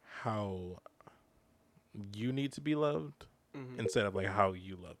how you need to be loved instead of like how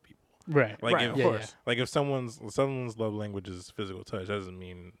you love people. Right. Like Right, if, of Yeah, course. like if someone's love language is physical touch, doesn't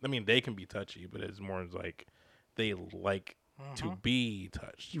mean they can be touchy, but it's more like they like to be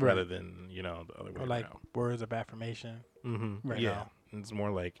touched Right. rather than the other way Or like around. words of affirmation. Mm-hmm. Right. Yeah, and it's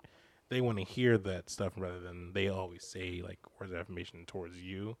more like they want to hear that stuff rather than they always say like words of affirmation towards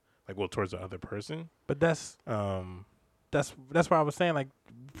you, towards the other person. But that's why I was saying, like,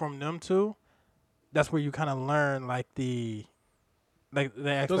 from them two, that's where you kind of learn like the Those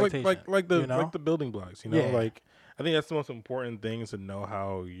expectation. like the you know? like the building blocks, Yeah. Like I think that's the most important thing, is to know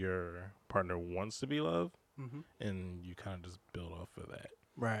how your partner wants to be loved, and you kind of just build off of that.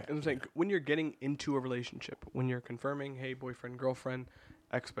 Right. And I'm saying, when you're getting into a relationship, when you're confirming, hey, boyfriend, girlfriend,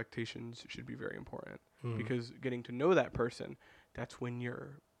 expectations should be very important. Because getting to know that person, that's when you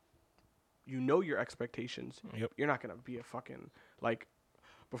know your expectations. Yep. You're not going to be a fucking, like,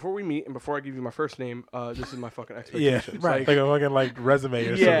 before we meet and before I give you my first name, this is my fucking Yeah, expectations. right. like a fucking resume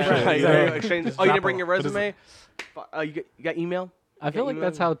or Yeah, some shit. right. you know? Exchange. Just Oh, you drop didn't bring it. your But it's- resume? You got email? I feel Yeah, like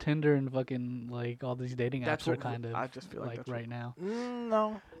that's email- how Tinder and fucking like all these dating That's apps are what kind of I just feel like that's what- right now.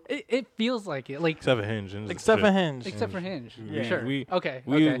 No. It feels like it, like Except for Hinge. Except for Hinge. except for Hinge. Yeah. Sure. We Okay.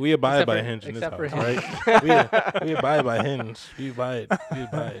 we abide Except by for- Hinge in this except for house, Hinge. right? we abide by Hinge. We abide.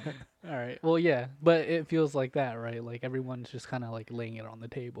 All right. Well, yeah, but it feels like that, right? Like everyone's just kind of like laying it on the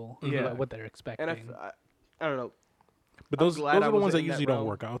table. Yeah. What they're expecting. And I don't know. But I'm those glad are I the was ones that in that usually don't realm.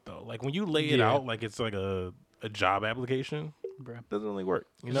 work out though. Like when you lay it Yeah. out like it's like a job application, Bruh. doesn't really work.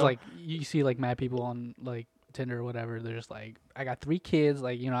 You Just know, like you see like mad people on like Tinder or whatever. They're just like, I got 3 kids.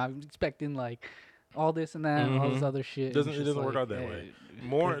 Like I'm expecting like all this and that, and all this Mhm. other shit. and Doesn't- it's it just doesn't work like, out that way.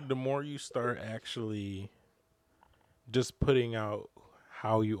 the more you start actually just putting out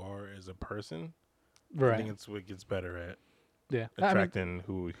how you are as a person, I Right. think it's what gets better at Yeah. I mean, attracting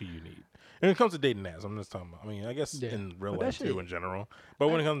who you need. And when it comes to dating apps, I'm just talking about. I mean, I guess Yeah. in real But that life too, shit- in general. But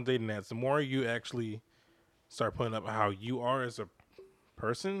when it comes to dating apps, the more you actually start putting up how you are as a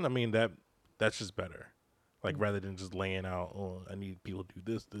person, I mean that's just better. Like rather than just laying out, oh, I need people to do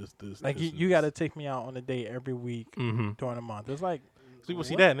this. Like this, you got to take me out on a date every week Mm-hmm. during a month. It's like So people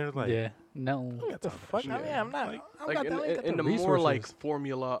see what? that and they're like, yeah. No. I ain't got the time for that fuck? shit. I mean, I'm not. Like, I'm Like not in, I ain't got in the resources. more like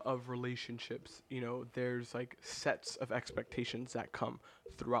formula of relationships, there's like sets of expectations that come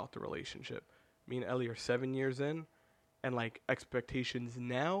throughout the relationship. Me and Ellie are 7 years in, and like expectations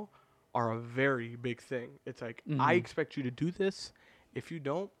now are a very big thing. It's like, I Mhm. expect you to do this. If you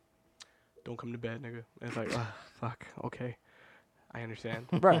don't come to bed, nigga. And it's like, ah, fuck, okay, I understand.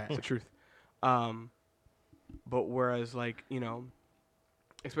 Right. It's the truth. But whereas like,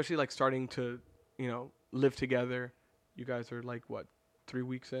 especially like starting to, live together, you guys are like what, 3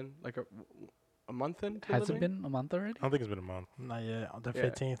 weeks in, like a month in? to Has it living? been a month already? I don't think it's been a month. Not yet. On the Yeah.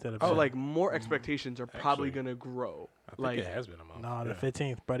 15th of the. So like more expectations are probably Actually, gonna grow. I think Like, it has been a month. no, the Yeah.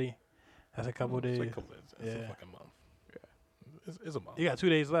 15th, buddy. That's a couple It's days. like a couple days. It's a Yeah. fucking month. Yeah. It's a month. You got 2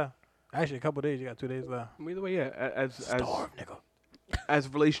 days left. Actually, a couple days. You got 2 days left. either way, yeah. As Starve, nigga. as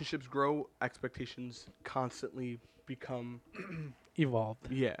relationships grow, expectations constantly become Evolved.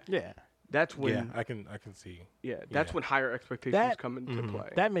 yeah. Yeah, That's when Yeah, I can see. that's Yeah. when higher expectations That- come into Mhm. play.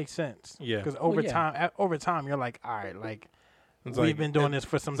 that makes sense. Yeah. Because Well, yeah. over time, you're like, all right, like It's we've like- been doing this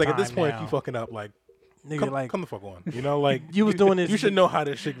for some It's like time at this point, now. if you fucking up, like Nigga, come the fuck on. You know, like You was doing this- You should know how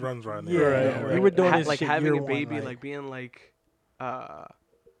this shit runs right now. Yeah, you know, you were doing this like shit having year a one, baby, like- like being like,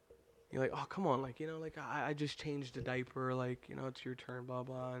 you're like, oh come on, like like I just changed a diaper, like it's your turn, blah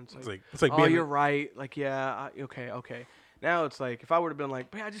blah, and it's like, It's like oh being you're right, like yeah, okay. Now it's like if I would have been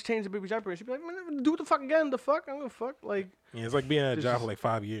like, man, I just changed the baby's diaper, and she'd be like, man, do what the fuck again? The fuck? I'm gonna fuck like. Yeah, it's like being at a This job is- for like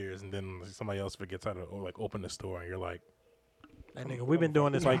 5 years and then somebody else forgets how to like open the store and you're like, Like, nigga, we've been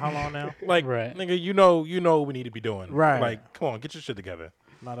doing this for how long now? Right. Nigga, you know what we need to be doing. Right. Like, come on, get your shit together.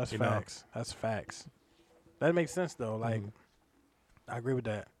 No, that's You know? facts. That's facts. That makes sense though. Like, I agree with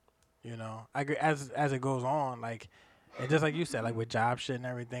that. You know, I agree as it goes on. Like, and just like you said, like with job shit and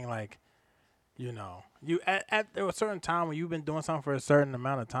everything. Like, you know, you at a certain time when you've been doing something for a certain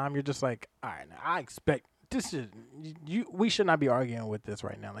amount of time, you're just like, all right, now I expect this is we should not be arguing with this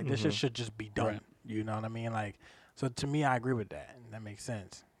right now. Like, this shit should just be done. Right. You know what I mean? Like, so to me, I agree with that, and that makes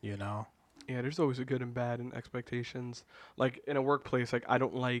sense. You know. Yeah, there's always a good and bad in expectations. Like in a workplace, like I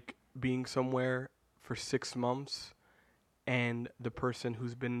don't like being somewhere for 6 months and the person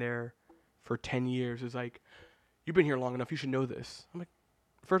who's been there for 10 years is like, you've been here long enough, you should know this. I'm like,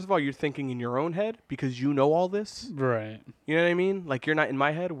 first of all, you're thinking in your own head because you know all this. Right. You know what I mean? Like you're not in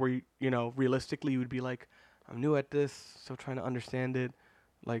my head where, you know, realistically you would be like, I'm new at this, still trying to understand it.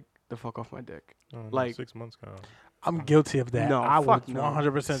 Like, the fuck off my dick. Oh, no, Like- 6 months ago. I'm guilty of that. No, I fuck would no.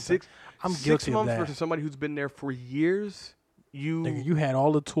 100%. I'm 6 guilty of months that. versus somebody who's been there for years. Nigga, you had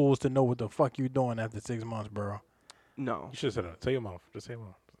all the tools to know what the fuck you doing after 6 months, bro. No. You should have said that. Say your mouth. Just say your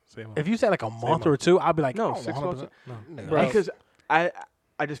mouth. Say your mouth. If you said like a month month. or two, I'd be like, No, oh, 6 months. 100%. No. Nigga, Bro. Because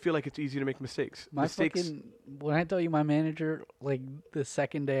I just feel like it's easy to make mistakes. My fucking when I tell you my manager, like the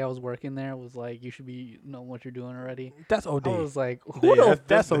second day I was working there, was like, you should be knowing what you're doing already. that's OD. I was like, Who Yeah, the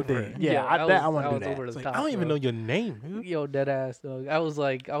that's OD? different. Yeah, I want to do that. over It's the like, top. I don't even bro. know your name. dude. Yo, dead ass dog. I was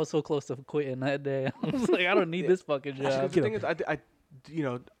like, I was so close to quitting that day. I was like, I don't need this fucking Because job. the thing is, I, you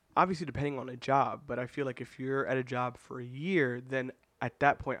know, obviously depending on a job, but I feel like if you're at a job for a year, then at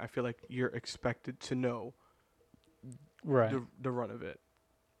that point, I feel like you're expected to know Right. the run of it.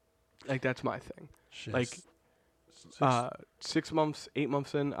 Like that's my thing. Shit. Like, 6 months, 8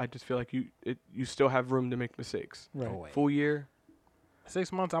 months in, I just feel like you still have room to make mistakes. Right. Oh, wait. Full year,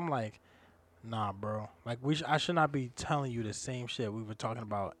 6 months, I'm like, nah, bro. Like I should not be telling you the same shit we were talking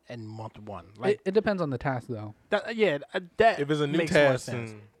about in month one. Like It depends on the task though. that, yeah, that If it's a new makes more task,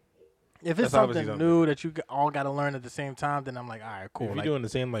 sense. and If it's that's obviously something something new that you all got to learn at the same time, then I'm like, all right, cool. if you're Like, doing the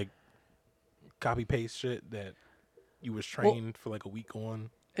same like copy paste shit that you was trained for like a week on,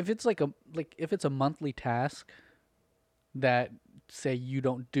 If it's if it's a monthly task that say you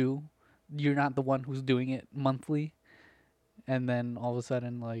don't do, you're not the one who's doing it monthly, and then all of a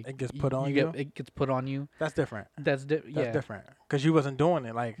sudden like It gets put on you? get it gets put on you. that's different. That's That's yeah. different because you wasn't doing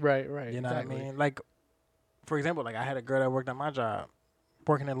it. Like, Right. Right. you know exactly. what I mean? Like, for example, like I had a girl that worked at my job,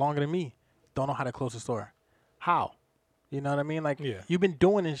 working it longer than me, don't know how to close a store. How? You know what I mean? Like, Yeah. you've been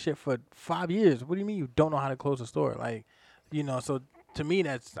doing this shit for 5 years. What do you mean you don't know how to close a store? Like, you know, so to me,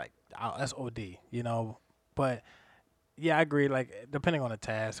 that's like, that's OD, you know? But yeah, I agree. Like, depending on the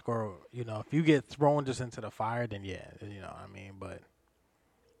task or, you know, if you get thrown just into the fire, then yeah, you know what I mean? But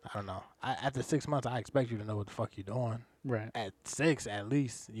I don't know. After 6 months, I expect you to know what the fuck you're doing. Right. At 6, at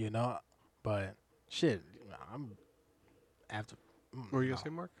least, you know? But shit, I'm after. what were you gonna say,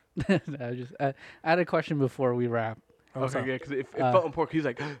 Mark? I had a question before we wrap. What's Okay, up? yeah, because it felt important. He's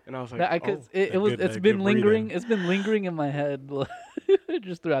like, and I was like, Cause oh. it That was good- it's that been good lingering. breathing. It's been lingering in my head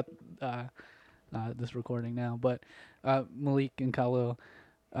just throughout this recording now. But Malik and Khalil,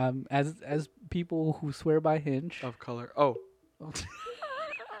 as people who swear by Hinge, Of color. Oh,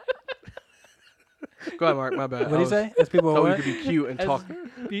 go ahead, Mark. My bad. What do you say? As people Oh, you what? could be cute and as talk.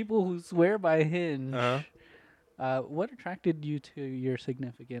 people who swear by Hinge, Uh-huh. what attracted you to your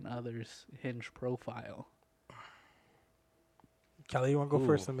significant other's Hinge profile? Khalil, you want to go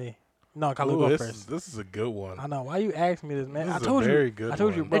first Ooh. or me? No, Khalil, Ooh, go this first. is, this is a good one. I know. Why you ask me this, man? This I is a told very you. good I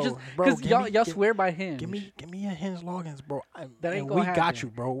told you, one. bro. It just bro, because give y'all me- y'all give- swear by Hinge. Give me your Hinge logins, bro. That ain't And gonna we got happen. you,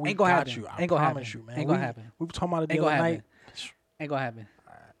 bro. We Ain't gonna got happen. you. I Ain't gonna promise happen. you, man. Ain't gonna happen. We were talking about it the Ain't other gonna night. happen. Ain't gonna happen.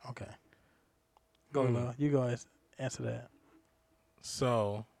 Okay. Go, Mm. Lil. You go answer that.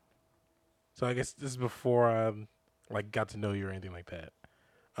 So I guess this is before I like got to know you or anything like that.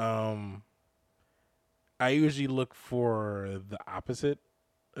 I usually look for the opposite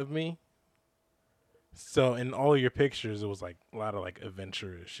of me. So in all of your pictures, it was like a lot of like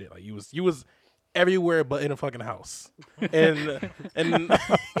adventurous shit. Like you was everywhere but in a fucking house, and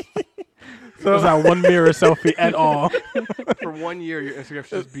It was not one mirror selfie at all. For 1 year, your Instagram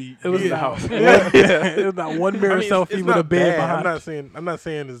should just be It was in the not- house. It was not one mirror I mean, selfie it's with a not bed bad. behind. I'm not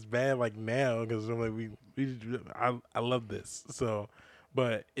saying it's bad like now because I'm like I love this. So,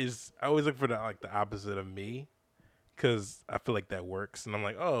 but I always look for the opposite of me because I feel like that works, and I'm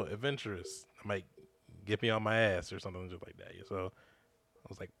like, oh, adventurous. I might get me on my ass or something just like that. So I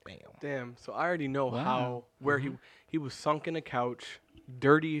was like, bam. Damn. So I already know Wow. where he was sunk in a couch,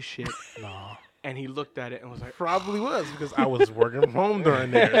 dirty as shit, No. and he looked at it and was like, Probably was because I was working from home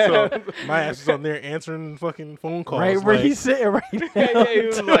during there. So my ass was on there answering fucking phone calls. Right where like, he's sitting right now. yeah, he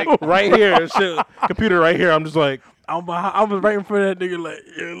was like, right here, shit, computer right here. I'm just like I'm behind, I was right in front of that nigga like,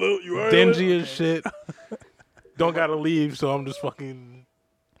 yeah, look, you alright? dingy as shit. Don't gotta leave, so I'm just fucking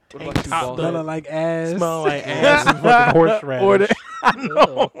what about you, top Ball? done. Smelling like ass. smell like ass and fucking horseradish. Order, I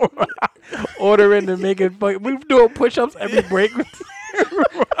know. Ordering to make it. We doing push-ups every break.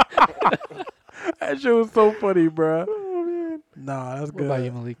 That shit was so funny, bro. Oh, man. Nah, that's What good. about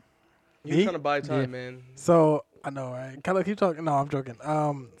you, Malik? You Me? trying to buy time, Yeah. man. So I know, right? Can I keep talking? No, I'm joking.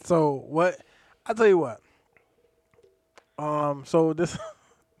 So what? I tell you what. So this,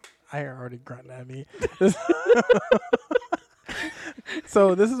 I hear already grunting at me.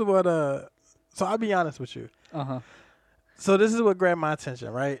 So this is what. So I'll be honest with you. So this is what grabbed my attention,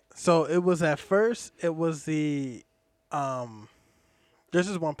 right? So it was at first, it was the, there's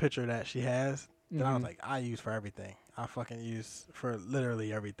this one picture that she has that I was like, I use for everything. I fucking use for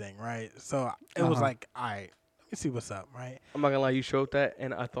literally everything, right? So it was like, all right, let me see what's up, right? I'm not gonna lie, you showed that,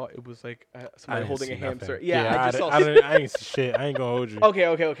 and I thought it was like somebody holding a hamster. Yeah, I just saw. I ain't see shit. I ain't gonna hold you. Okay.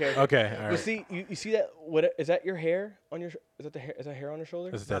 Okay, all But right. see, you see that? What is that? Your hair on your? Is that the hair? Is that hair on your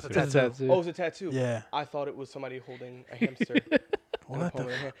shoulder? That's a That's a tattoo. tattoo. Oh, it's a tattoo. Yeah. I thought it was somebody holding a hamster. What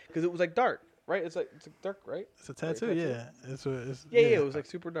the? Because it was like dark, right? It's dark, right? It's a tattoo, tattoo? yeah. It's Yeah, it was like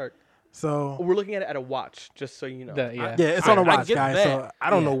super dark. So We're looking at it at a watch, just so you know. Yeah. yeah, it's on a I watch, get guys. that. So I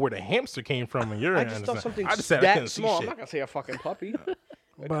don't yeah. know where the hamster came from in your I end. just thought something I just said I that couldn't see small. I'm shit. not gonna say a fucking puppy. It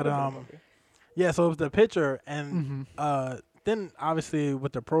But, could've been a puppy. Yeah, so it was the picture, and then obviously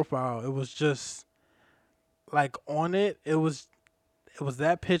with the profile, it was just like on it. It was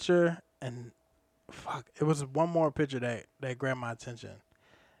that picture, and fuck, it was one more picture that grabbed my attention,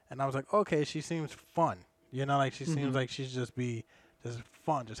 and I was like, okay, she seems fun, you know, like she seems like she's just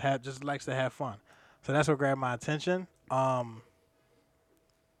fun, just likes to have fun. So that's what grabbed my attention.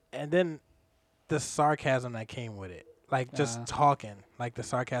 And then the sarcasm that came with it, like just talking, like the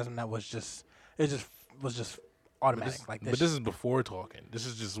sarcasm that was just automatic. Like But this is before talking. This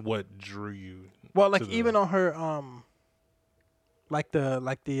is just what drew you. well, like to the- even on her like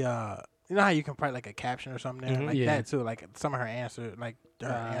the you know how you can write like a caption or something there, like Yeah. that too. Like some of her answers, like her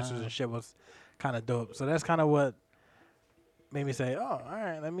answers and shit was kind of dope. So that's kind of what made me say, oh, all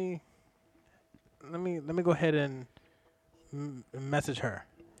right, let me go ahead and message her.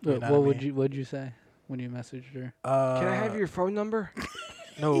 You know What'd you say when you messaged her? Can I have your phone number?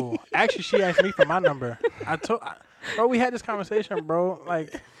 No, actually, she asked me for my number. Bro, we had this conversation, bro.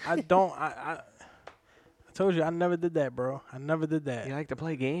 Like, I told you I never did that, bro. I never did that. You like to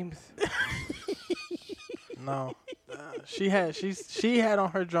play games? No, she had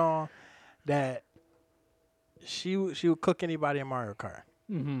on her jaw that she would cook anybody in Mario Kart.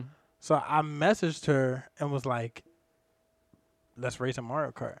 Mm-hmm. So I messaged her and was like, let's race a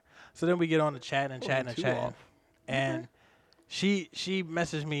Mario Kart. So then we get on the chat and chatting and two chatting. off. And she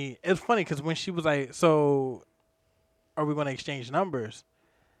messaged me. It was funny because when she was like, so are we going to exchange numbers?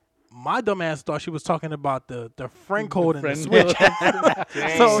 My dumb ass thought she was talking about the friend code and the Switch.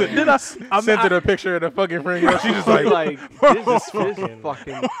 So then I Sent her a picture of the fucking friend. She's just like, like, this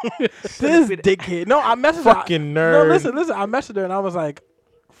fucking this dickhead. No, I messaged her. fucking No, nerd. listen. I messaged her and I was like,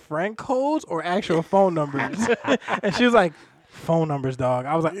 friend codes or actual phone numbers? And she was like, phone numbers, dog.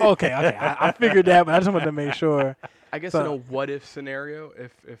 I was like, okay. I figured that, but I just wanted to make sure. I guess So- in a what if scenario,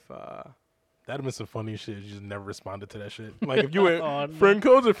 if That'd have been some funny shit. You just never responded to that shit. Like if you went Oh, no. friend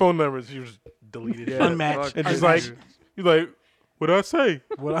codes or phone numbers, you just deleted it. Unmatched. And just Unmatched. like you're like, what'd I say?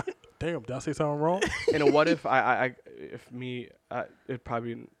 Damn, did I say something wrong? in a what if it'd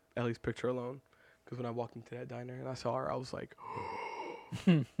probably be Ellie's picture alone, because when I walked into that diner and I saw her, I was like,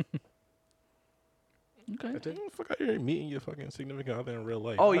 Okay. that's it. Fuck out here meeting your fucking significant other in real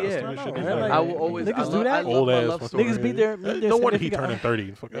life. Oh, That's yeah. stupid I shit. know, He's man, like, like- I will always. Niggas I do love, that? I love Old my ass love fucking story. Niggas beat their no wonder he significant- turning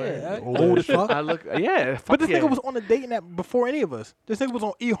 30. Fuck Yeah, old old ass as fuck. I look, yeah. But this fuck nigga yeah. was on a dating app before any of us. This nigga was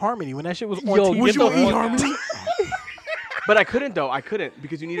on eHarmony when that shit was on Yo, TV. was you on eHarmony? But I couldn't though. I couldn't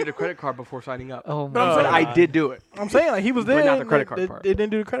because you needed a credit card before signing up. Oh But I'm my But saying- I God. did do it. I'm saying like he was But there. not the and credit card part. They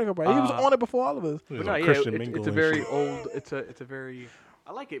didn't do the credit card part. He was on it before all of us. He was But on no, Christian yeah, Mingle it's a and very shit. old. It's a very.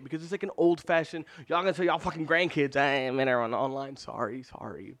 I like it because it's like an old fashioned. Y'all gonna tell y'all fucking grandkids I met her on online. Sorry,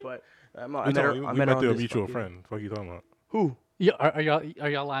 but I met her. We I met met her on through a this mutual fucking- friend. Fuck you talking about? Who? Yeah, are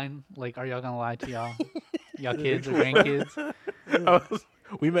y'all lying? Like, are y'all gonna lie to y'all kids or grandkids?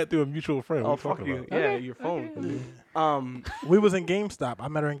 We met through a mutual friend. Oh What you fuck talking you! about? Yeah, your phone. We was in GameStop. I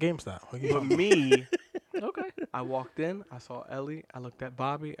met her in GameStop. But me, Okay. I walked in, I saw Ellie, I looked at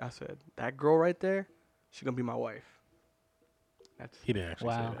Bobby, I said, that girl right there, she's gonna be my wife. That's He didn't actually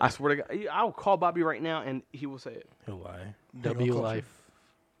Wow. say I that. swear to God, I'll call Bobby right now and he will say it. He'll lie. W close. life.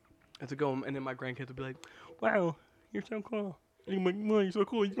 And to go and then my grandkids will be like, wow, you're so cool. And you're like, "Man, you're so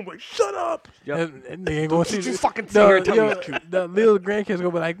cool." You're gonna be like, shut up. Yep. And they ain't gonna see You the- fucking sit here and tell me yo, it's cute. the little grandkids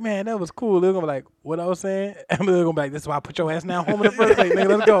gonna be like, man, that was cool. They're gonna be like, what I was saying? And they're gonna be like, this is why I put your ass now home in the first place, nigga.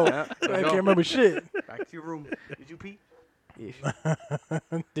 Let's go. Yeah, I let's can't go. remember shit. Back to your room. Did you pee?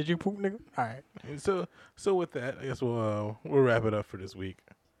 Did you poop, nigga? All right. And so with that, I guess we'll wrap it up for this week.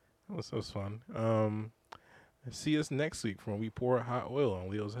 That was fun. See us next week when we pour hot oil on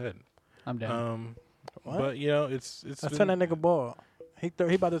Leo's head. I'm down. What? But you know, it's Let's turn that nigga ball. He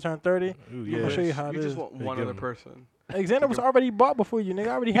about to turn 30. Ooh, I'm yeah. gonna show you how it You is. just want Hey, one give other him. person. Alexander was already bought before you, nigga.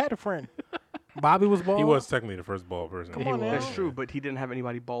 I already had a friend. Bobby was bald. He was technically the first bald person. Come He on now. That's true, but he didn't have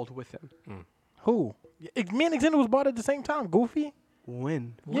anybody bald with him. Who? Me and Alexander was bald at the same time. Goofy.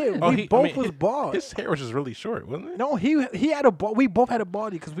 When? Yeah, Oh, we both was bald. His hair was just really short, wasn't it? No, he had a bald. We both had a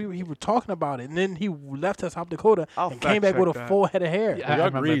baldy because he were talking about it, and then he left us South Dakota I'll and came back fact with a check that. full head of hair. Yeah, Yeah, I y'all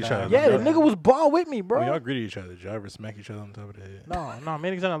remember greet each that. other. the nigga was bald with me, bro. When y'all greeted each other, did y'all ever smack each other on top of the head? No, me and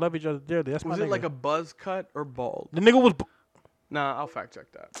Alexander love each other dearly. That's Was my it nigga. like a buzz cut or bald? The nigga was. Nah, I'll fact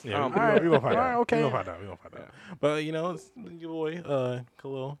check that. Yeah, All right, we gonna find all out. right, okay. We gonna find out. We gonna find out. But you know, it's your boy,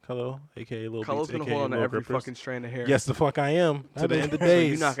 Khalil, aka Lil Carlos Beats, gonna aka hold on to Lil every Grippers. fucking strand of hair. Yes, the fuck I am. To That the nigga- end of So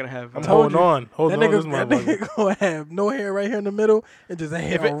days. you're not gonna have. I'm told holding you. on. That Holding on. This nigga gonna have no hair right here in the middle and just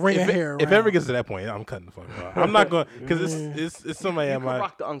a ring of hair. if it ever gets to that point, I'm cutting the fuck off. I'm not going because it's somebody You at can my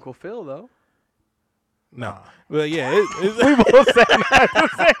rock the Uncle Phil though. no. But yeah, it's we both saying that at the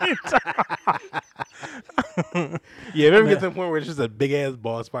same time. yeah. If it ever gets to the point where it's just a big ass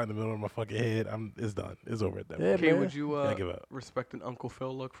bald spot in the middle of my fucking head, it's done. It's over at that Yeah, point. Okay, man. would you I give up. respect an Uncle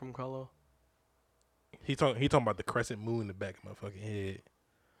Phil look from Carlo? He talking about the crescent moon in the back of my fucking head.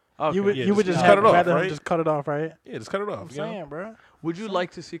 Okay. You would Yeah, you would just just cut have it off, rather him right? just cut it off, right? Yeah, just cut it off. I'm you know? saying, bro. Would you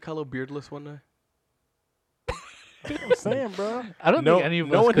like to see Carlo beardless one day? I'm saying, bro. I don't No, think any of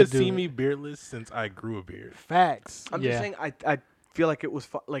no us one could has do seen it. me beardless since I grew a beard. Facts. I'm Yeah. just saying. I feel like it was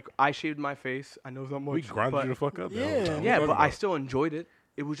like I shaved my face. I know that much. We grinded but you the fuck up. Yeah. What you yeah, talking but I about? still enjoyed it.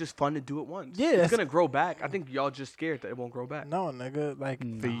 It was just fun to do it once. Yeah, it's that's- gonna grow back. I think y'all just scared that it won't grow back. No, nigga. Like,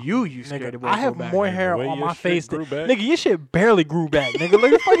 For you scared nigga, it won't I have grow back. more The hair way on your my shit face. grew back? Nigga, your shit barely grew back, nigga. Look,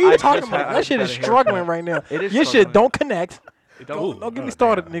 what the fuck you I talking just about? had- I That just shit had is a struggling haircut. right now. It is Your shit struggling. don't connect. It Don't don't. get me oh,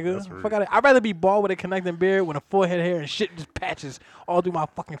 started, damn, nigga. that's rude. Fuck out I'd rather be bald with a connecting beard with a full head of hair and shit just patches all through my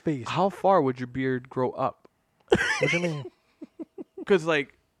fucking face. How far would your beard grow up? What you mean? Because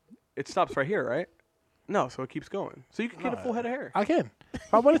like, it stops right here, right? No, so it keeps going. So you can get a full head of hair. I can.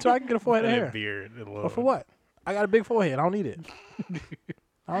 If I wanted to, I can get a full head of That hair. beard. But for what? I got a big forehead. I don't need it.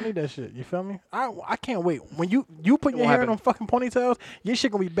 I don't need that shit. You feel me? I can't wait. When you put It your won't hair in happen. them fucking ponytails, your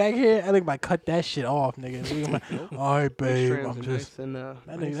shit gonna be back here. I think like cut that shit off, nigga. We gonna be like, all right, These babe. strands I'm are just nice and, that,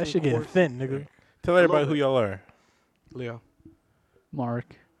 nice nigga, that and shit getting coarse. thin, nigga. Tell everybody love who it. y'all are. Leo.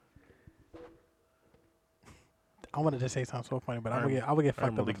 Mark. I wanted to say something so funny, but I would get I'm fucked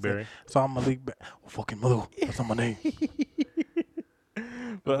up. Malik if I said- Berry. So I'm Malik Berry. Oh, fucking Malik. That's on my name.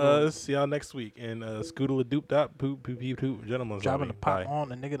 But see y'all next week. And Scoodle a doop dop poop poop poop poop. Gentlemen, Driving the pop Bye. on,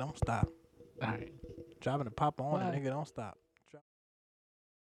 the nigga don't stop. All right. Driving the pop on, Bye. the nigga don't stop.